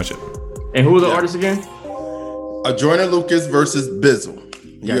pretty much it. And who are the artists again? Joyner Lucas versus Bizzle.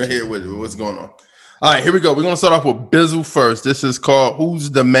 You're here with what's going on. All right, here we go. We're gonna start off with Bizzle first. This is called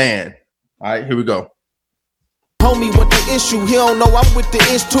 "Who's the Man." All right, here we go. Homie, what the issue? He don't know I'm with the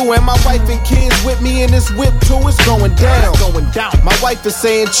ish too. And my wife and kids with me in this whip too. It's going down. My wife is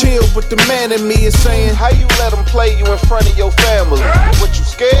saying chill, but the man in me is saying, how you let him play you in front of your family? What, you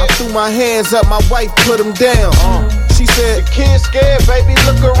scared? I threw my hands up, my wife put him down. She said, the kid's scared, baby,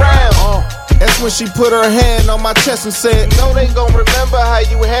 look around. That's when she put her hand on my chest and said, no, they gon' remember how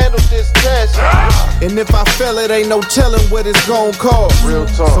you handled this test. And if I fail, it ain't no telling what it's gon' cost. Real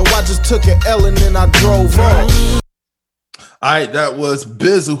talk. So I just took an L and then I drove off. All right, that was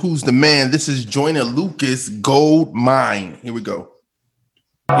Bizzle, Who's the Man. This is Joyner Lucas, Gold Mine. Here we go.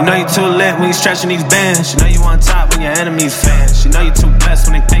 You know you too lit when you stretching these bands. You know you on top when your enemies fans. You know you too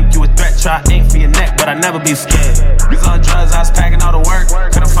blessed when they think you a threat. Try aim for your neck, but I never be scared. We was on drugs, I was packing all the work.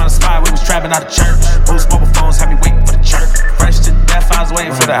 Couldn't find a spot, we was trapping out of church. Boost mobile phones, had me waiting for the church. Fresh to death, I was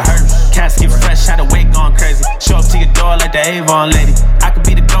waiting for the hearse. Casket fresh, had the weight going crazy. Show up to your door like the Avon lady. I could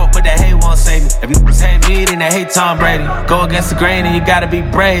be the GOAT, but the hate won't save me. If niggas hate me, then they hate Tom Brady. Go against the grain and you gotta be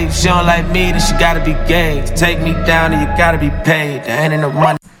brave. She don't like me, then she gotta be gay. To take me down and you gotta be paid. There ain't enough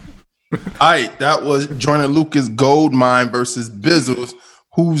money. All right, that was Joyner Lucas, Gold Mine versus Bizzle's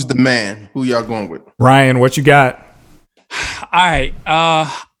Who's the Man. Who y'all going with? Ryan, what you got? All right,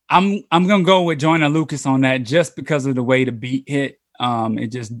 I'm gonna go with Joyner Lucas on that just because of the way the beat hit. It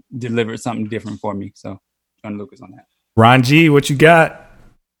just delivered something different for me. So Joyner Lucas on that. Ron G, what you got?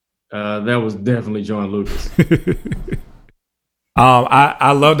 That was definitely Joyner Lucas.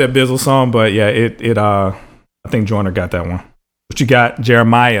 I love that Bizzle song, but yeah, it I think Joyner got that one. What you got,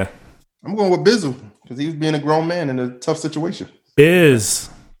 Jeremiah? I'm going with Bizzle because he was being a grown man in a tough situation. All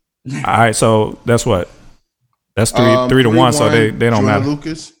right, so that's what? That's 3-1, so they don't Joyner matter.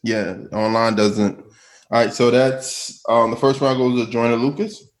 Lucas, yeah, online doesn't. All right, so that's the first round goes to Joyner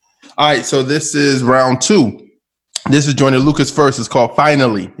Lucas. All right, so this is round 2. This is Joyner Lucas first. It's called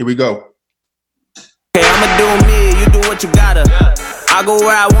Finally. Here we go. Okay, I'ma do me, you do what you gotta. I go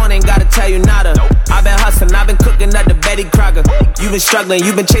where I want, ain't gotta tell you nada. I've been hustling, I've been cooking at the Betty Crocker. You been struggling,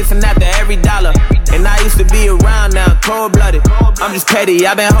 you been chasing after every dollar. And I used to be around now, cold-blooded. I'm just petty,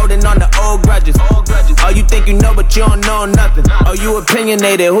 I've been holding on to old grudges. Oh, you think you know, but you don't know nothing. Oh, you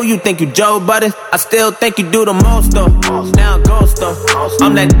opinionated, who you think you, Joe Budden? I still think you do the most, though. Now ghost, though.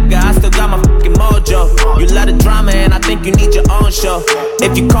 I'm that nigga, I still got my fucking mojo. You love the drama, and I think you need your own show.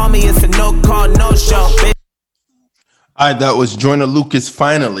 If you call me, it's a no-call, no-show. All right, that was Joyner Lucas,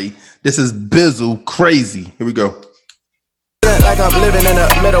 Finally. This is Bizzle, Crazy. Here we go. Like I'm living in the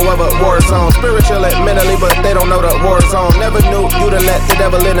middle of a war zone. Spiritual and mentally, but they don't know the war zone. Never knew you'd have let the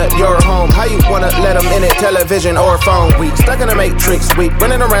devil in your home. How you wanna let him in it? Television or phone? We stuck in the matrix. We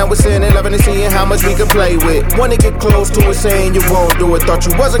running around with sin and loving and seeing how much we can play with. Wanna get close to it, saying you won't do it. Thought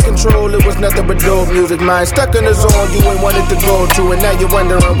you was in control, it was nothing but dope music. Mind stuck in the zone, you ain't wanted to go to. And now you're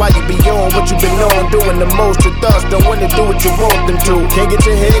wondering why you be on what you been on. Doing the most, your thoughts don't wanna do what you want them to. Can't get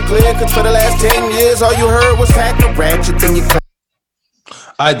your head clear, cause for the last 10 years, all you heard was hack the ratchet, then you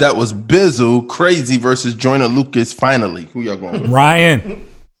All right, that was Bizzle, Crazy versus Joyner Lucas, Finally. Who y'all going with? Ryan.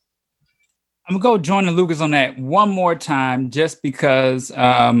 I'm gonna go Joyner Lucas on that one more time, just because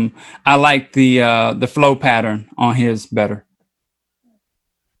I like the flow pattern on his better.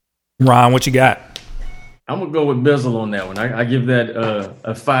 Ron, what you got? I'm gonna go with Bizzle on that one. I give that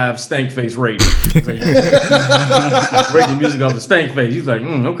a 5 stank face rating. Rate the music off the stank face. He's like,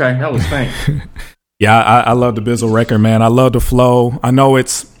 okay, that was stank. Yeah, I love the Bizzle record, man. I love the flow. I know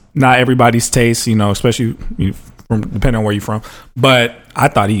it's not everybody's taste, especially from depending on where you're from. But I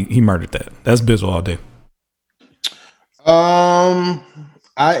thought he murdered that. That's Bizzle all day. I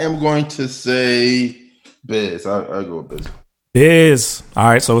am going to say Biz. I'll go with Biz. Biz. All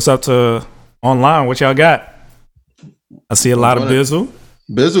right, so what's up to online? What y'all got? I see a lot of Bizzle.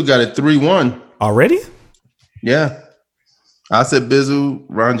 Bizzle got it 3-1. Already? Yeah. I said Bizzle,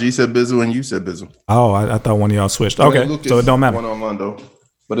 Ron G said Bizzle, and you said Bizzle. Oh, I thought one of y'all switched. Okay, so it don't matter. One on Londo.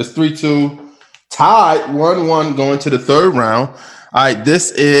 But it's 3-2. Tied, 1-1 going to the third round. All right,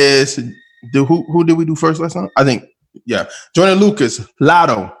 this is... Who did we do first last time? I think, yeah. Joyner Lucas,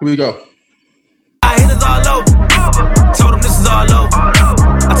 Lotto. Here we go. I hit us all over. Told them this is all over.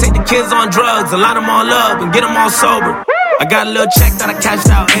 I take the kids on drugs, a lot of them on love, and get them all sober. I got a little check that I cashed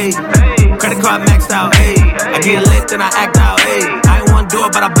out, ayy. Credit card maxed out, ayy. I get lit, then I act out, ayy. I ain't wanna do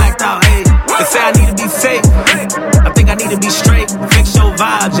it, but I blacked out, ayy. They say I need to be safe. I think I need to be straight. Fix your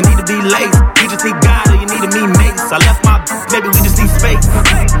vibes, you need to be late. You just need God or you need to be mates. I left my baby, we just need space.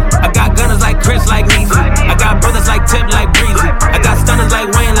 I got gunners like Chris, like Niecy. I got brothers like Tip, like Breezy. I got stunners like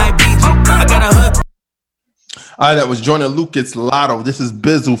Wayne, like BG. I got a hood. All right, that was Joyner Lucas Lotto. This is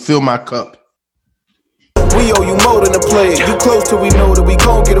Bizzle, Fill My Cup. We owe you more than a play. You close till we know that we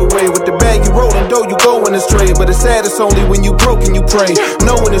gon' get away. With the bag you rollin', though you goin' astray. But it's sad, it's only when you broke and you pray.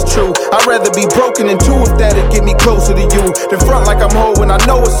 Knowing it's true, I'd rather be broken in two if that'd get me closer to you. Than front like I'm whole when I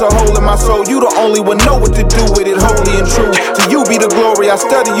know it's a hole in my soul. You the only one know what to do with it, holy and true. To you be the glory, I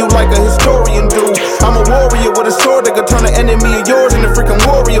study you like a historian do. I'm a warrior with a sword that could turn an enemy of yours into freaking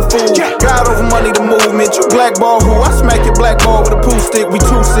warrior fool. God over money, the movement, you blackball who? I smack your black ball with a pool stick. We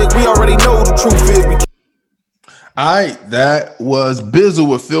too sick, we already know the truth is. All right, that was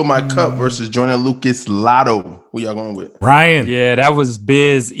Bizzle with Fill My Cup versus Joyner Lucas Lotto. Who y'all going with? Ryan. Yeah, that was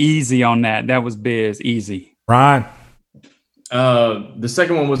Biz easy on that. That was Biz easy. Ryan. The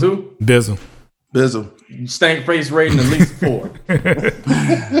second one was who? Bizzle. Stank face rating at least 4.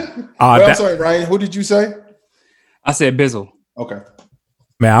 I'm sorry, Ryan. Who did you say? I said Bizzle. Okay.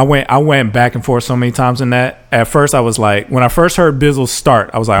 Man, I went back and forth so many times in that. At first, I was like, when I first heard Bizzle start,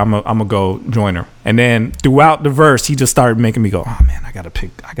 I was like, I'm gonna go Joyner. And then throughout the verse, he just started making me go, oh man, I gotta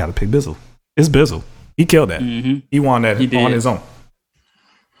pick Bizzle. It's Bizzle. He killed that. Mm-hmm. He won that on his own.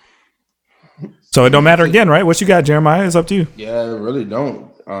 So it don't matter again, right? What you got, Jeremiah? It's up to you. Yeah, it really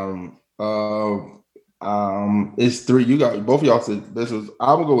don't. It's 3. You got both of y'all said Bizzle.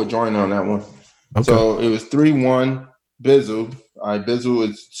 I'm gonna go with Joyner on that one. Okay. So it was 3-1 Bizzle. All right, Bizzle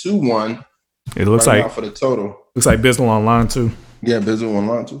is 2-1. It looks right like for the total. Looks like Bizzle on line 2. Yeah, Bizzle on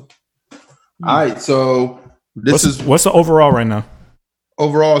line 2. All right, so what's the overall right now?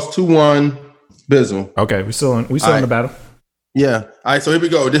 Overall is 2-1 Bizzle. Okay, we still in the battle. Yeah. All right, so here we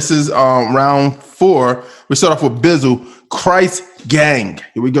go. This is round 4. We start off with Bizzle, Christ Gang.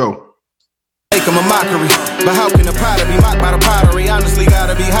 Here we go. Make them a mockery, but how can a potter be mocked by the pottery? Honestly,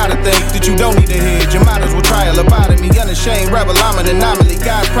 gotta be how to think that you don't need a head. You might as well try a lobotomy. Unashamed rebel, I'm an anomaly.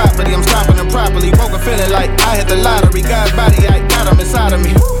 God's property, I'm stopping them properly. Woke up feeling like I hit the lottery. God's body, I got him inside of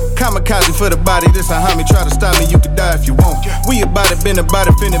me. Kamikaze for the body, this a homie. Try to stop me, you could die if you want. We about it, been about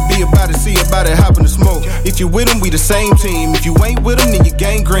it, finna be about it. See about it, hop in the smoke. If you with them, we the same team. If you ain't with them, then you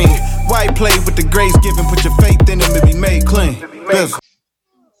gang green. Why play with the grace given? Put your faith in them and be made clean. Bizzle.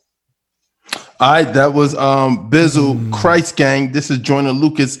 All right, that was Bizzle, Christ Gang. This is Joyner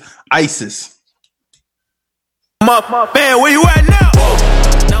Lucas, ISIS. Man, where you at now?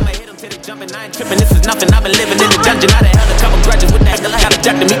 Now my hit him to the jumping, I ain't tripping. This is nothing. I've been living in the dungeon. I done held a couple grudges with that. I got a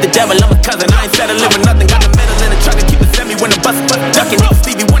jack to meet the devil. I'm a cousin. I ain't settling with nothing. Got the metal in the truck and keep it semi when the bus ducking.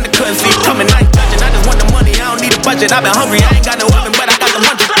 Stevie Wonder couldn't see it coming. I ain't judging. I just want the money. I don't need a budget. I've been hungry. I ain't got no oven, but I got the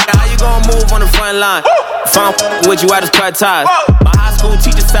lunches. How you gonna move on the front line? If I'm with you, I just cut ties. My high school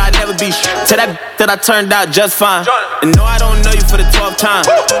teacher said I'd never be to that I turned out just fine. And no, I don't know you for the 12th time.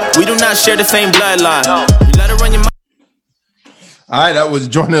 We do not share the same bloodline. You let her run your mouth. All right, that was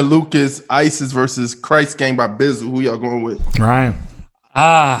Joyner Lucas, ISIS versus Christ Gang by Bizzle. Who y'all going with? Ryan.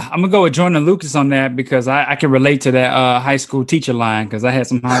 I'm gonna go with Joyner Lucas on that because I can relate to that high school teacher line because I had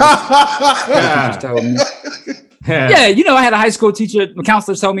some high school teachers told me. Yeah, you know, I had a high school teacher. The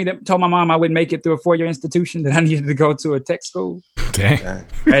counselor told my mom I wouldn't make it through a 4-year institution, that I needed to go to a tech school. Dang.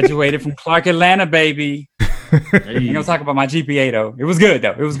 Graduated from Clark Atlanta, baby. Ain't gonna talk about my GPA though. It was good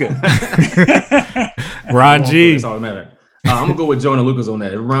though. It was good. Ron G. That's all that matters. I'm gonna go with Joyner Lucas on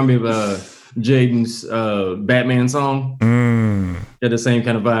that. It reminded me of Jaden's Batman song. Got the same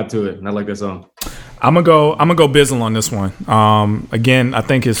kind of vibe to it, and I like that song. I'm gonna go Bizzle on this one. Again, I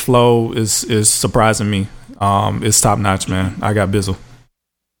think his flow is surprising me. It's top notch, man. I got Bizzle.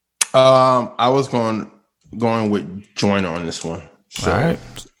 I was going with Joyner on this one. So all right,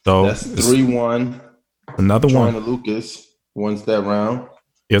 so that's 3-1. Another Joyner one. Lucas wins that round.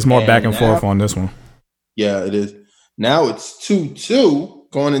 It's more back and now, forth on this one. Yeah, it is. Now it's 2-2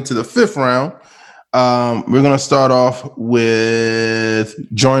 going into the 5th round. We're gonna start off with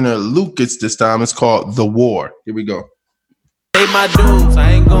Joyner Lucas this time. It's called The War. Here we go. Hey, my dudes,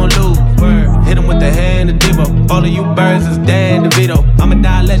 I ain't gonna lose. Word. Hit him with the hand of Devo. All of you birds is Dan DeVito. I'm a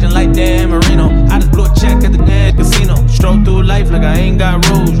die legend like Dan Marino. I just blew a check at the damn casino. Stroll through life like I ain't got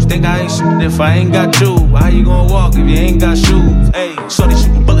rules. You think I ain't shit if I ain't got you? How you gonna walk if you ain't got shoes? Hey, shorty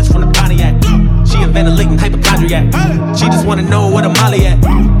shooting bullets from the Pontiac. She a ventilating hypochondriac. She just wanna know where the Molly at.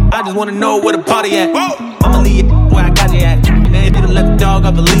 I just wanna know where the party at. I'ma leave it where I got you at. They didn't let the dog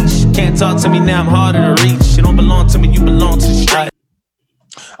off a leash. Can't talk to me now, I'm harder to reach. You don't belong to me, you belong to the strike.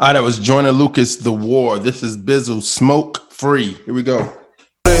 All right, that was Joyner Lucas, The War. This is Bizzle, Smoke Free. Here we go.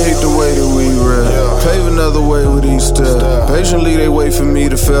 They hate the way that we rap. Pave another way with each step. Patiently they wait for me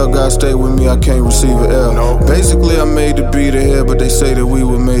to fail. God stay with me, I can't receive an L. Basically I'm made to be the head, but they say that we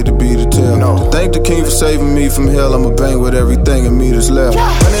were made to be the tail. To thank the king for saving me from hell, I'ma bang with everything in me that's left.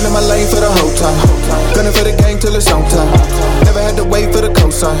 Running in my lane for the whole time. Gunning for the gang till it's on time. Never had to wait for the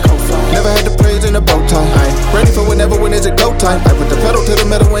cosign. Never had to praise in a bow tie. Ready for whenever, when is it go time? I put the pedal to the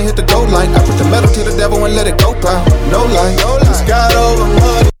metal and hit the goal line. I put the metal to the devil and let it go pow. No lie, it's God over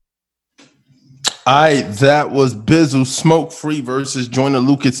money. Alright, that was Bizzle, Smoke Free versus Joyner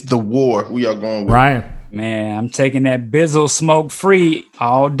Lucas, The War. We are going with Ryan. Man, I'm taking that Bizzle, Smoke Free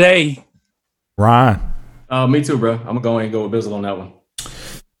all day. Ryan. Me too, bro. I'm gonna go ahead and go with Bizzle on that one.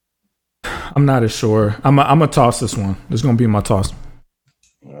 I'm not as sure. I'm gonna toss this one. This is gonna be my toss.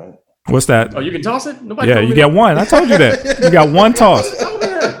 Right. What's that? Oh, you can toss it? Nobody yeah, you got one. I told you that. You got one toss.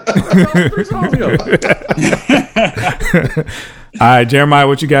 All right, Jeremiah,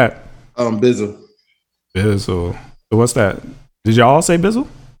 what you got? Bizzle. Bizzle. So what's that? Did y'all all say Bizzle?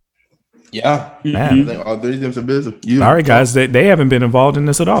 Yeah. Man. I think all three of them are Bizzle. All right, guys. They haven't been involved in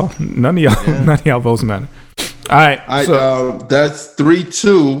this at all. None of y'all. None of y'all votes matter. All right. So, that's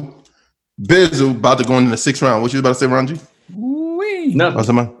 3-2. Bizzle about to go into the 6th round. What you about to say, Ron G?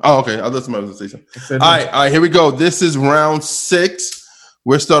 Nothing. Oh, okay. I thought somebody was going to say something. All right. Here we go. This is round 6.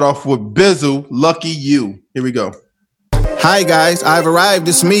 We'll start off with Bizzle, Lucky You. Here we go. Hi guys, I've arrived,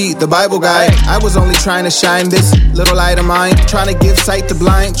 it's me, the Bible guy. I was only trying to shine this little light of mine, trying to give sight to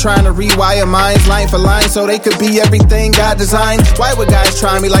blind, trying to rewire minds line for line so they could be everything God designed. Why would guys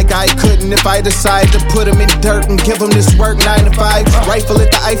try me like I couldn't if I decide to put them in dirt and give them this work 9 to 5? Rifle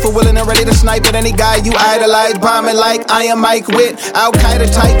at the Eiffel, willing and ready to snipe at any guy you idolize, bombing like I am Mike Witt, Al-Qaeda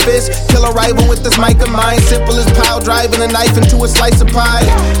type fist, kill a rival with this mic of mine, simple as pile driving a knife into a slice of pie,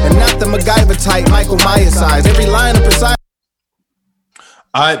 and not the MacGyver type, Michael Myers size, every line of precise.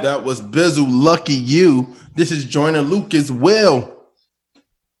 All right, that was Bizzle, Lucky You. This is Joyner Lucas, Will.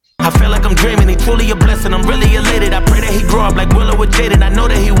 I feel like I'm dreaming, he truly a blessing, I'm really elated. I pray that he grow up like Willow with Jaden, I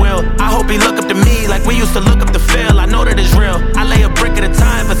know that he will. I hope he look up to me like we used to look up to Phil. I know that it's real. I lay a brick at a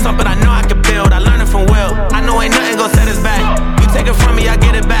time for something I know I can build. I learned it from Will. I know ain't nothing gonna set us back. You take it from me, I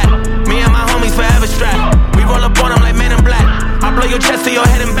get it back. Me and my homies forever strapped. We roll up on them like Men in Black. I blow your chest to your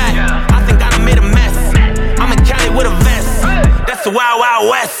head and back. I think I done made a mess. I'm in Cali with a vest. That's the Wild Wild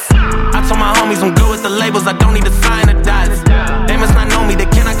West. I told my homies I'm good with the labels. I don't need to sign or dots. They must not know me. They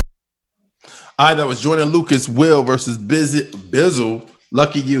cannot. All right, that was Joyner Lucas, Will versus Bizzle,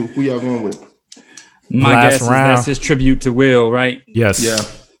 Lucky You. Who y'all going with? My guess is that's his tribute to Will, right? Yes. Yeah.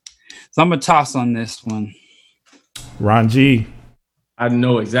 So I'm gonna toss on this one. Ron G. I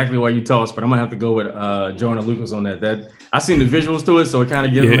know exactly why you tossed, but I'm gonna have to go with Joyner Lucas on that. That I seen the visuals to it, so it kind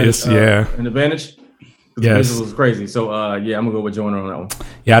of gives him an advantage. Yes. The visuals was crazy. So I'm gonna go with Joyner on that one.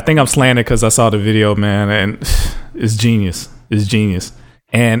 Yeah, I think I'm slanted because I saw the video, man, and it's genius. It's genius.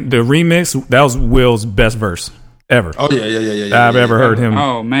 And the remix, that was Will's best verse ever. Oh yeah. I've ever heard him.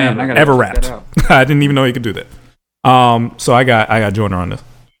 Oh man, ever rapped. I didn't even know he could do that. So I got Joyner on this.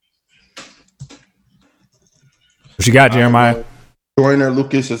 What you got, Jeremiah? Joyner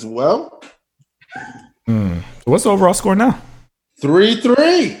Lucas as well. What's the overall score now?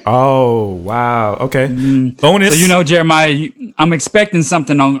 3-3. Oh wow. Okay. Bonus. So Jeremiah, I'm expecting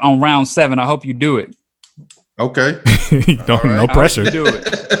something on round 7. I hope you do it. Okay. No pressure. Do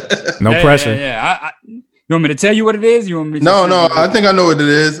it. No pressure. Yeah. You want me to tell you what it is? You want me to No. I think I know what it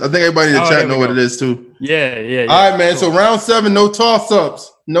is. I think everybody in the chat know what it is too. Yeah. All right, man. Cool. So round 7, no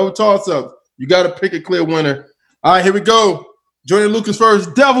toss-ups. You got to pick a clear winner. All right, here we go. Joyner Lucas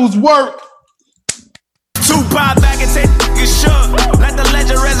first. Devil's Work. Tupac back and say shook. Let the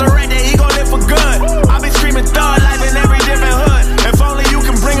legend resurrect and he gon' live for good. I've been screaming thug life in every different hood. If only you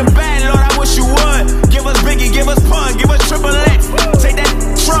can bring it back, Lord, I wish you would. Give us Biggie, give us Pun, give us Triple X. Take that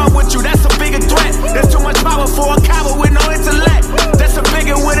Trump with you, that's a bigger threat. There's too much power for a coward with no intellect. That's a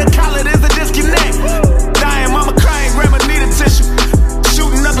bigger with a collar, there's a disconnect. Dying, mama crying, grandma need a tissue.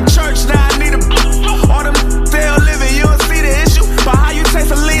 Shooting up a church, now I need a. All them still living, you don't see the issue. But how you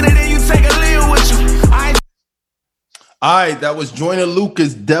taste a leader, then you take a leader with you. All right, that was Joyner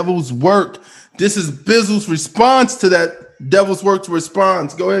Lucas, Devil's Work. This is Bizzle's response to that Devil's Work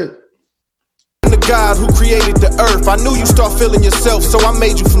response. Go ahead. the God who created the earth. I knew you start feeling yourself, so I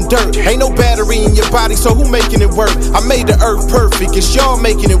made you from dirt. Ain't no battery in your body, so who making it work? I made the earth perfect, it's y'all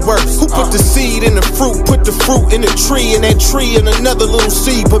making it worse. Who put the seed in the fruit, put the fruit in the tree, and that tree in another little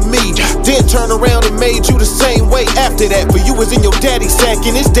seed but me? Then turn around and made you the same way after that. But you was in your daddy's sack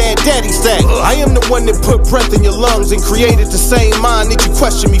and his daddy's sack. I am the one that put breath in your lungs and created the same mind that you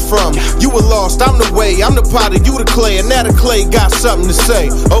question me from. You were lost, I'm the way, I'm the potter, you the clay, and now the clay got something to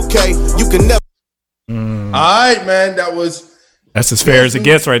say. Okay, you can never. All right, man, that's as fair as it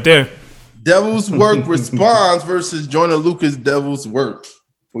gets right there. Devil's Work Response versus Joyner Lucas Devil's Work.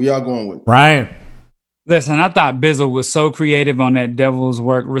 Who y'all going with? Ryan. Listen, I thought Bizzle was so creative on that Devil's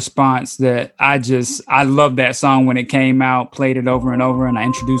Work response that I loved that song when it came out, played it over and over, and I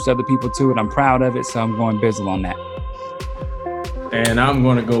introduced other people to it. I'm proud of it, so I'm going Bizzle on that. And I'm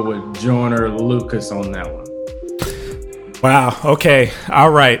going to go with Joyner Lucas on that one. Wow. Okay.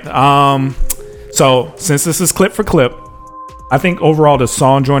 All right. So since this is clip for clip, I think overall the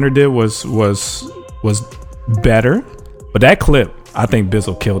song Joyner did was better, but that clip, I think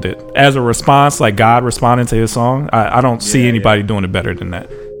Bizzle killed it as a response, like God responding to his song. I don't see anybody doing it better than that.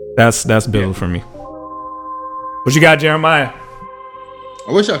 That's Bizzle for me. What you got, Jeremiah?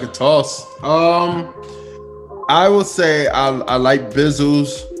 I wish I could toss. I will say I like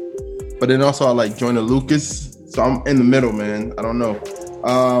Bizzle's, but then also I like Joyner Lucas. So I'm in the middle, man. I don't know.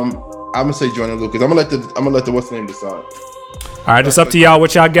 I'm gonna say Joyner Lucas. I'm gonna let the what's the name decide. All right, it's up to y'all.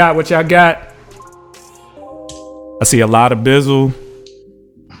 What y'all got? I see a lot of Bizzle.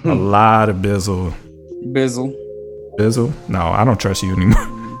 A lot of Bizzle. Bizzle? No, I don't trust you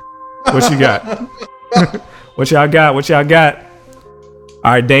anymore. What you got? What y'all got?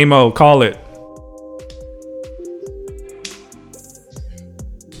 All right, Damo, call it.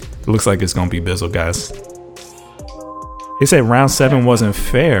 It looks like it's gonna be Bizzle, guys. They said round 7 wasn't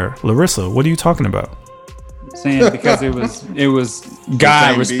fair. Larissa, what are you talking about? Saying because it was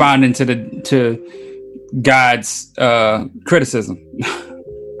God responding to God's criticism.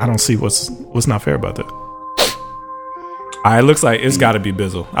 I don't see what's not fair about that. All right, it looks like it's got to be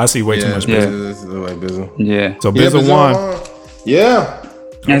Bizzle. I see way too much Bizzle. This looks like Bizzle. Yeah. So Bizzle won. Yeah.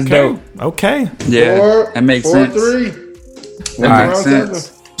 That's dope. Okay. Yeah. That makes sense. 4-3. That makes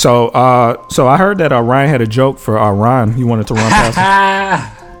sense. So I heard that Ryan had a joke for Ryan. You wanted to run past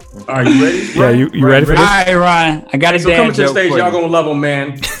him. Are you ready? Yeah, you ready for this? All right, Ryan. I got a so dad coming to the joke stage, for y'all you. gonna love him,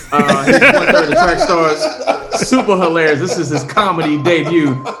 man. He's 1/3 of the Track Stars. Super hilarious. This is his comedy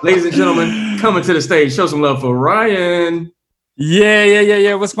debut. Ladies and gentlemen, coming to the stage. Show some love for Ryan.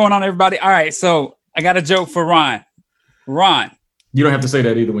 Yeah. What's going on, everybody? All right, so I got a joke for Ron. You don't have to say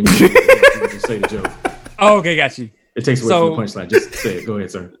that either when you just say the joke. Oh, okay, got you. It takes away from the punchline. Just say it. Go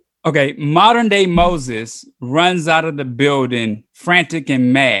ahead, sir. Okay, modern day Moses runs out of the building frantic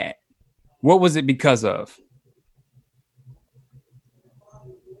and mad. What was it because of?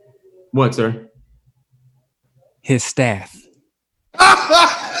 What, sir? His staff.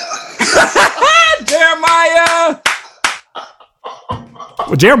 Jeremiah!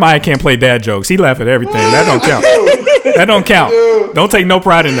 Well, Jeremiah can't play dad jokes. He laugh at everything. That don't count. That don't count. Don't take no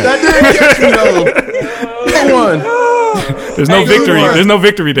pride in that. That didn't catch me though. Come on. There's no victory. There's no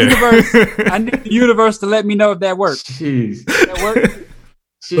victory there. I need the universe to let me know if that worked. Jeez. That worked?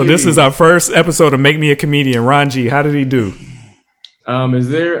 So this is our first episode of Make Me a Comedian. Ron G, how did he do? Is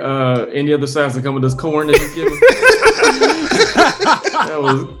there any other sides that come with this corn that you give him? That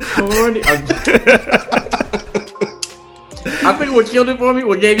was corny. I think what killed it for me,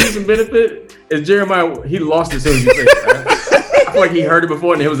 what gave you some benefit, is Jeremiah. He lost it as soon as you said it. Right? I feel like he heard it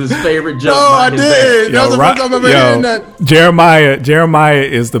before and it was his favorite joke. No, I did. That was the first time I've ever heard that. Jeremiah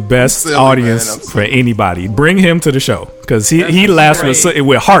is the best audience for anybody. Bring him to the show because he laughs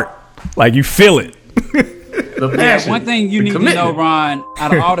with heart, like you feel it. One thing you need to know, Ron,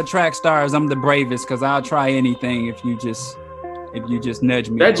 out of all the track stars, I'm the bravest because I'll try anything if you just nudge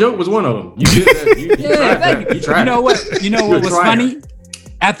me. That joke was one of them. You did that. You tried. You know what? You know what was funny?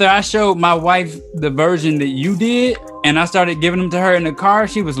 After I showed my wife the version that you did, and I started giving them to her in the car,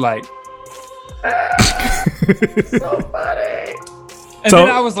 she was like, so funny. And then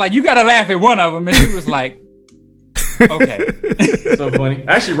I was like, you gotta laugh at one of them, and she was like, okay. So funny.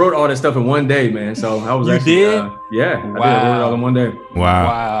 I actually wrote all that stuff in one day, man. So I was did? Yeah. Wow. I wrote it all in one day.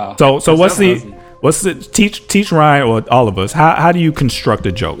 Wow. So what's the teach Ryan or all of us? How do you construct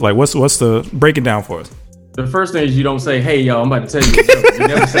a joke? Like what's the break it down for us? The first thing is you don't say, "Hey y'all, I'm about to tell you a joke." You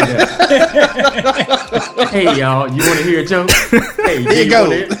never say that. Hey y'all, you want to hear a joke? Hey, here you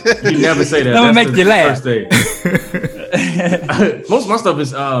go. You never say that. Don't make you laugh. First thing. Most of my stuff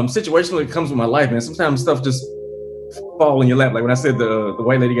is situational. It comes with my life, man. Sometimes stuff just fall in your lap. Like when I said the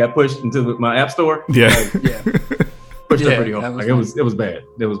white lady got pushed into my app store. Yeah. Pushed her pretty hard. Like it was bad.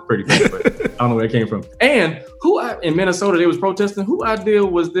 It was pretty bad, but I don't know where it came from. And in Minnesota, they was protesting. Who idea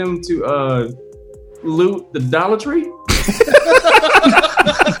was them to loot the Dollar Tree?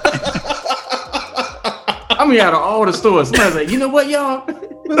 I mean, out of all the stores, somebody's like, you know what, y'all?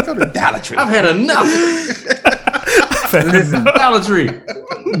 Let's go to Dollar Tree. I've had enough. Listen, Dollar Tree.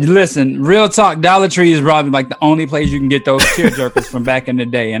 Listen, real talk. Dollar Tree is probably like the only place you can get those tearjerkers from back in the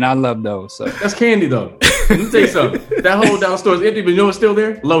day, and I love those. So that's candy, though. Let me tell you something. That whole dollar store is empty, but you know what's still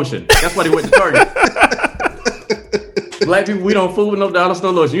there? Lotion. That's why they went to Target. Black people, we don't fool with no dollar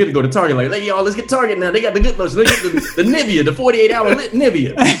store lotion. You have to go to Target. Like, hey, y'all, let's get Target now. They got the good lotion. They get the Nivea, the 48-hour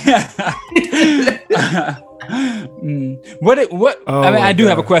Nivea. What? Oh, I mean, I do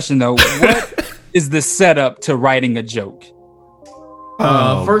have a question though. What is the setup to writing a joke?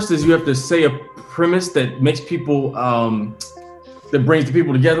 First is you have to say a premise that makes people that brings the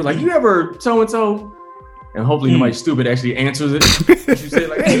people together. Like, you ever so and so, and hopefully nobody stupid actually answers it. You say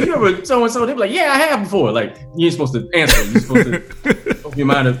like, hey, you ever so and so? They're like, yeah, I have before. Like, you ain't supposed to answer. You're supposed to open your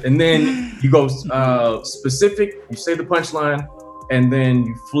mind up, and then you go specific. You say the punchline. And then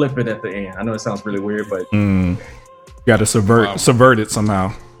you flip it at the end. I know it sounds really weird, but you got to subvert it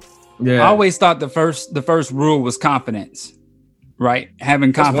somehow. Yeah, I always thought the first rule was confidence, right?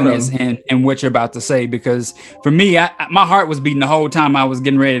 Having confidence in what you're about to say. Because for me, my heart was beating the whole time I was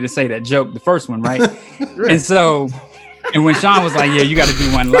getting ready to say that joke, the first one, right? Right. And so, and when Sean was like, "Yeah, you got to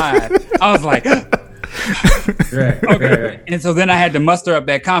do one live," I was like. Right. And so then I had to muster up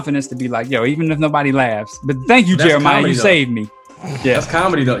that confidence to be like, "Yo, even if nobody laughs." But thank you, Jeremiah, comedy, you saved me. Yeah, that's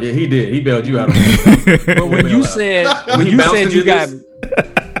comedy though. Yeah, he did. He bailed you out. But when you said you got,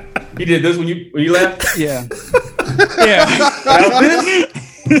 he did this when you laughed. Yeah.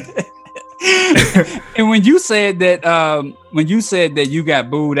 And when you said that you got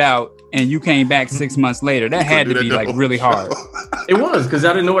booed out and you came back 6 months later, that had to be like really hard. It was, because I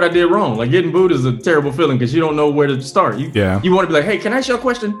didn't know what I did wrong. Like, getting booed is a terrible feeling because you don't know where to start. You want to be like, hey, can I ask you a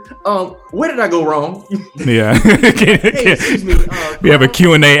question? Where did I go wrong? Yeah. Hey, excuse me. We have a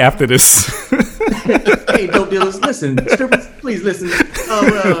Q&A after this. Hey, dope dealers, listen. Strippers, please listen.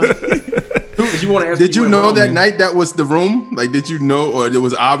 You want to ask did you know that night that was the room? Like, did you know, or it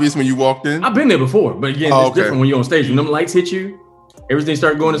was obvious when you walked in? I've been there before, but again, it's different when you're on stage. When them lights hit you, everything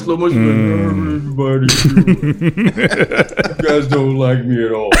started going in slow motion. Everybody, you guys don't like me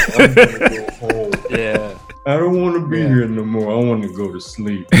at all. I'm gonna go home. Yeah. I don't want to be here no more. I want to go to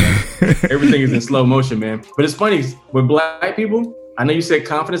sleep. Everything is in slow motion, man. But it's funny, with black people, I know you said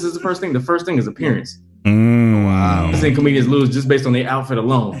confidence is the first thing. The first thing is appearance. Wow. I think comedians lose just based on their outfit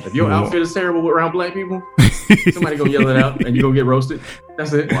alone. If your outfit is terrible around black people, somebody gonna yell it out and you gonna get roasted.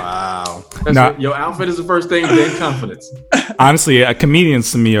 That's it. Wow. That's it. Your outfit is the first thing, then confidence. Honestly,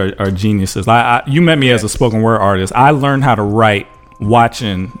 comedians to me are geniuses. You met me as a spoken word artist. I learned how to write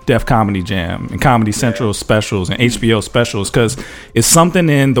watching Def Comedy Jam and Comedy Central specials and HBO specials, because it's something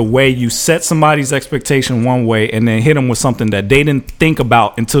in the way you set somebody's expectation one way and then hit them with something that they didn't think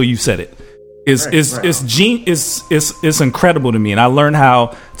about until you said it. It's incredible to me, and I learned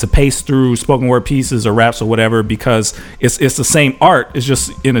how to pace through spoken word pieces or raps or whatever, because it's the same art, it's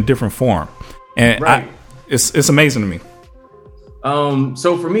just in a different form, and it's amazing to me.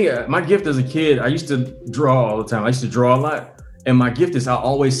 So for me, my gift as a kid, I used to draw all the time. I used to draw a lot. And my gift is I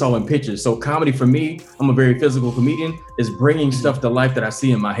always saw in pictures. So comedy for me, I'm a very physical comedian, is bringing stuff to life that I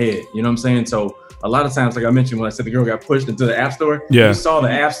see in my head. You know what I'm saying? So a lot of times, like I mentioned when I said the girl got pushed into the app store, you saw the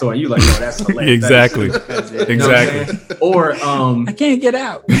app store and you like, oh, that's hilarious. Exactly. Exactly. Or I can't get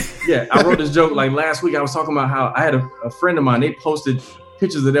out. Yeah, I wrote this joke like last week. I was talking about how I had a friend of mine, they posted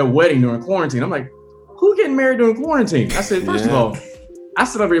pictures of their wedding during quarantine. I'm like, who getting married during quarantine? I said, first of all, I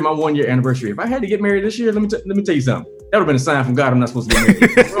celebrated my 1 year anniversary. If I had to get married this year, let me tell you something. That would have been a sign from God I'm not supposed to get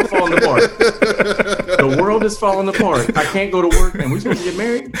married. The world's falling apart. The world is falling apart. I can't go to work, and we're supposed to get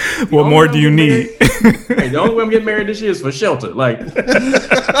married. What more do you need? Hey, the only way I'm getting married this year is for shelter. Like,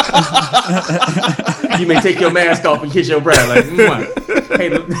 you may take your mask off and kiss your bride. Like, hey,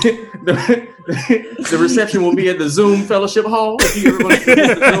 the reception will be at the Zoom Fellowship Hall. If you ever want to use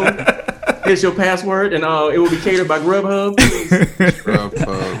the Zoom, here's your password, and it will be catered by Grubhub.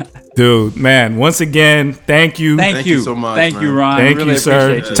 Grubhub. Dude, man, once again, thank you. Thank you so much. Thank you, Ron. Thank really you,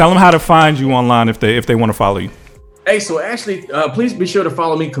 sir. You. Tell them how to find you online if they want to follow you. Hey, so actually, please be sure to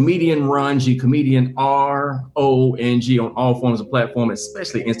follow me, Comedian Ron G, Comedian RONG on all forms of platform,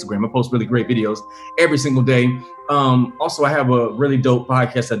 especially Instagram. I post really great videos every single day. Also, I have a really dope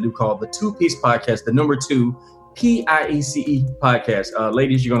podcast I do called the 2 Piece Podcast, the number 2 PIECE podcast.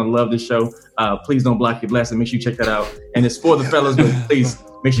 Ladies, you're gonna love this show. Please don't block your blessing. Make sure you check that out. And it's for the fellas, but please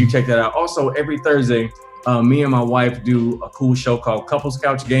make sure you check that out. Also, every Thursday, me and my wife do a cool show called Couples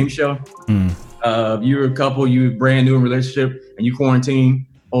Couch Game Show. If you're a couple, you're brand new in a relationship, and you quarantine,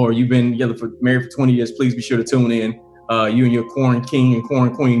 or you've been together married for 20 years, please be sure to tune in. You and your Corn King and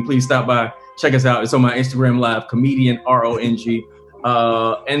Corn Queen, please stop by. Check us out. It's on my Instagram Live, comedian RONG.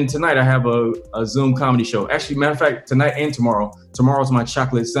 And tonight I have a Zoom comedy show. Actually, matter of fact, tonight and tomorrow. Tomorrow's my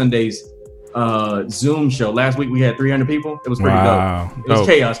Chocolate Sundays Zoom show. Last week we had 300 people. It was pretty dope. It was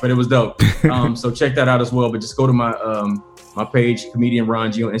chaos, but it was dope. So check that out as well. But just go to my my page, comedian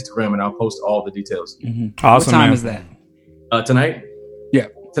Ron G on Instagram, and I'll post all the details. Awesome. What time is that? Tonight? Yeah.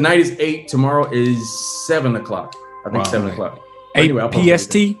 Tonight is 8. Tomorrow is 7 o'clock. I think 7 o'clock. 8 anyway,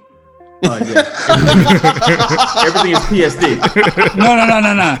 PST? Yeah. Everything is PSD. No.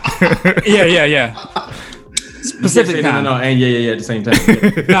 Yeah. Pacific time. No, and yeah, at the same time.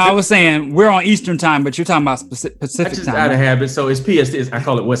 No, I was saying we're on Eastern time, but you're talking about Pacific just time. Out of habit, so it's PST. I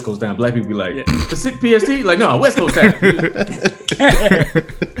call it West Coast time. Black people be like, Pacific PST? Like, no, West Coast time.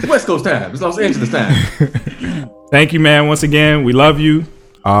 It's West Coast time. It's Los Angeles time. Thank you, man. Once again, we love you.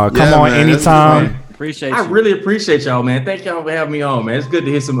 Come on man, anytime. Appreciate you. I really appreciate y'all, man. Thank y'all for having me on, man. It's good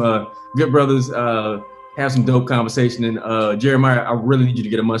to hear some good brothers have some dope conversation. And Jeremiah, I really need you to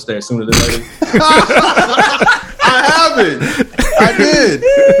get a mustache sooner than later. I haven't. I did.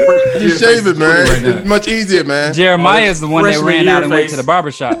 You shave it, man. Right, it's much easier, man. Jeremiah is the one that ran out and went to the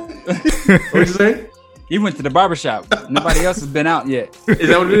barbershop. What'd you say? He went to the barbershop. Nobody else has been out yet. Is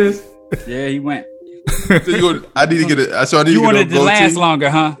that what it is? Yeah, he went. So I need to get it. So I need you to wanted get to last longer,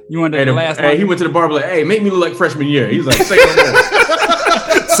 huh? You wanted to last longer. He went to the barber like, hey, make me look like freshman year. He's like, say no more.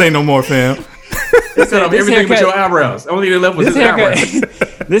 Say no more, fam. He said, everything but your eyebrows. Only thing left was his eyebrows.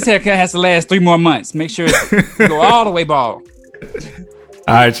 This haircut has to last 3 more months. Make sure it go all the way bald.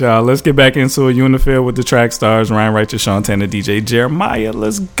 All right, y'all. Let's get back into it. You in the field with the track stars, Ryan Righteous, Sean Tanner, DJ Jeremiah.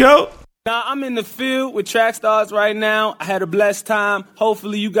 Let's go. Now, I'm in the field with track stars right now. I had a blessed time.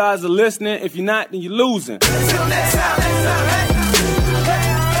 Hopefully, you guys are listening. If you're not, then you're losing.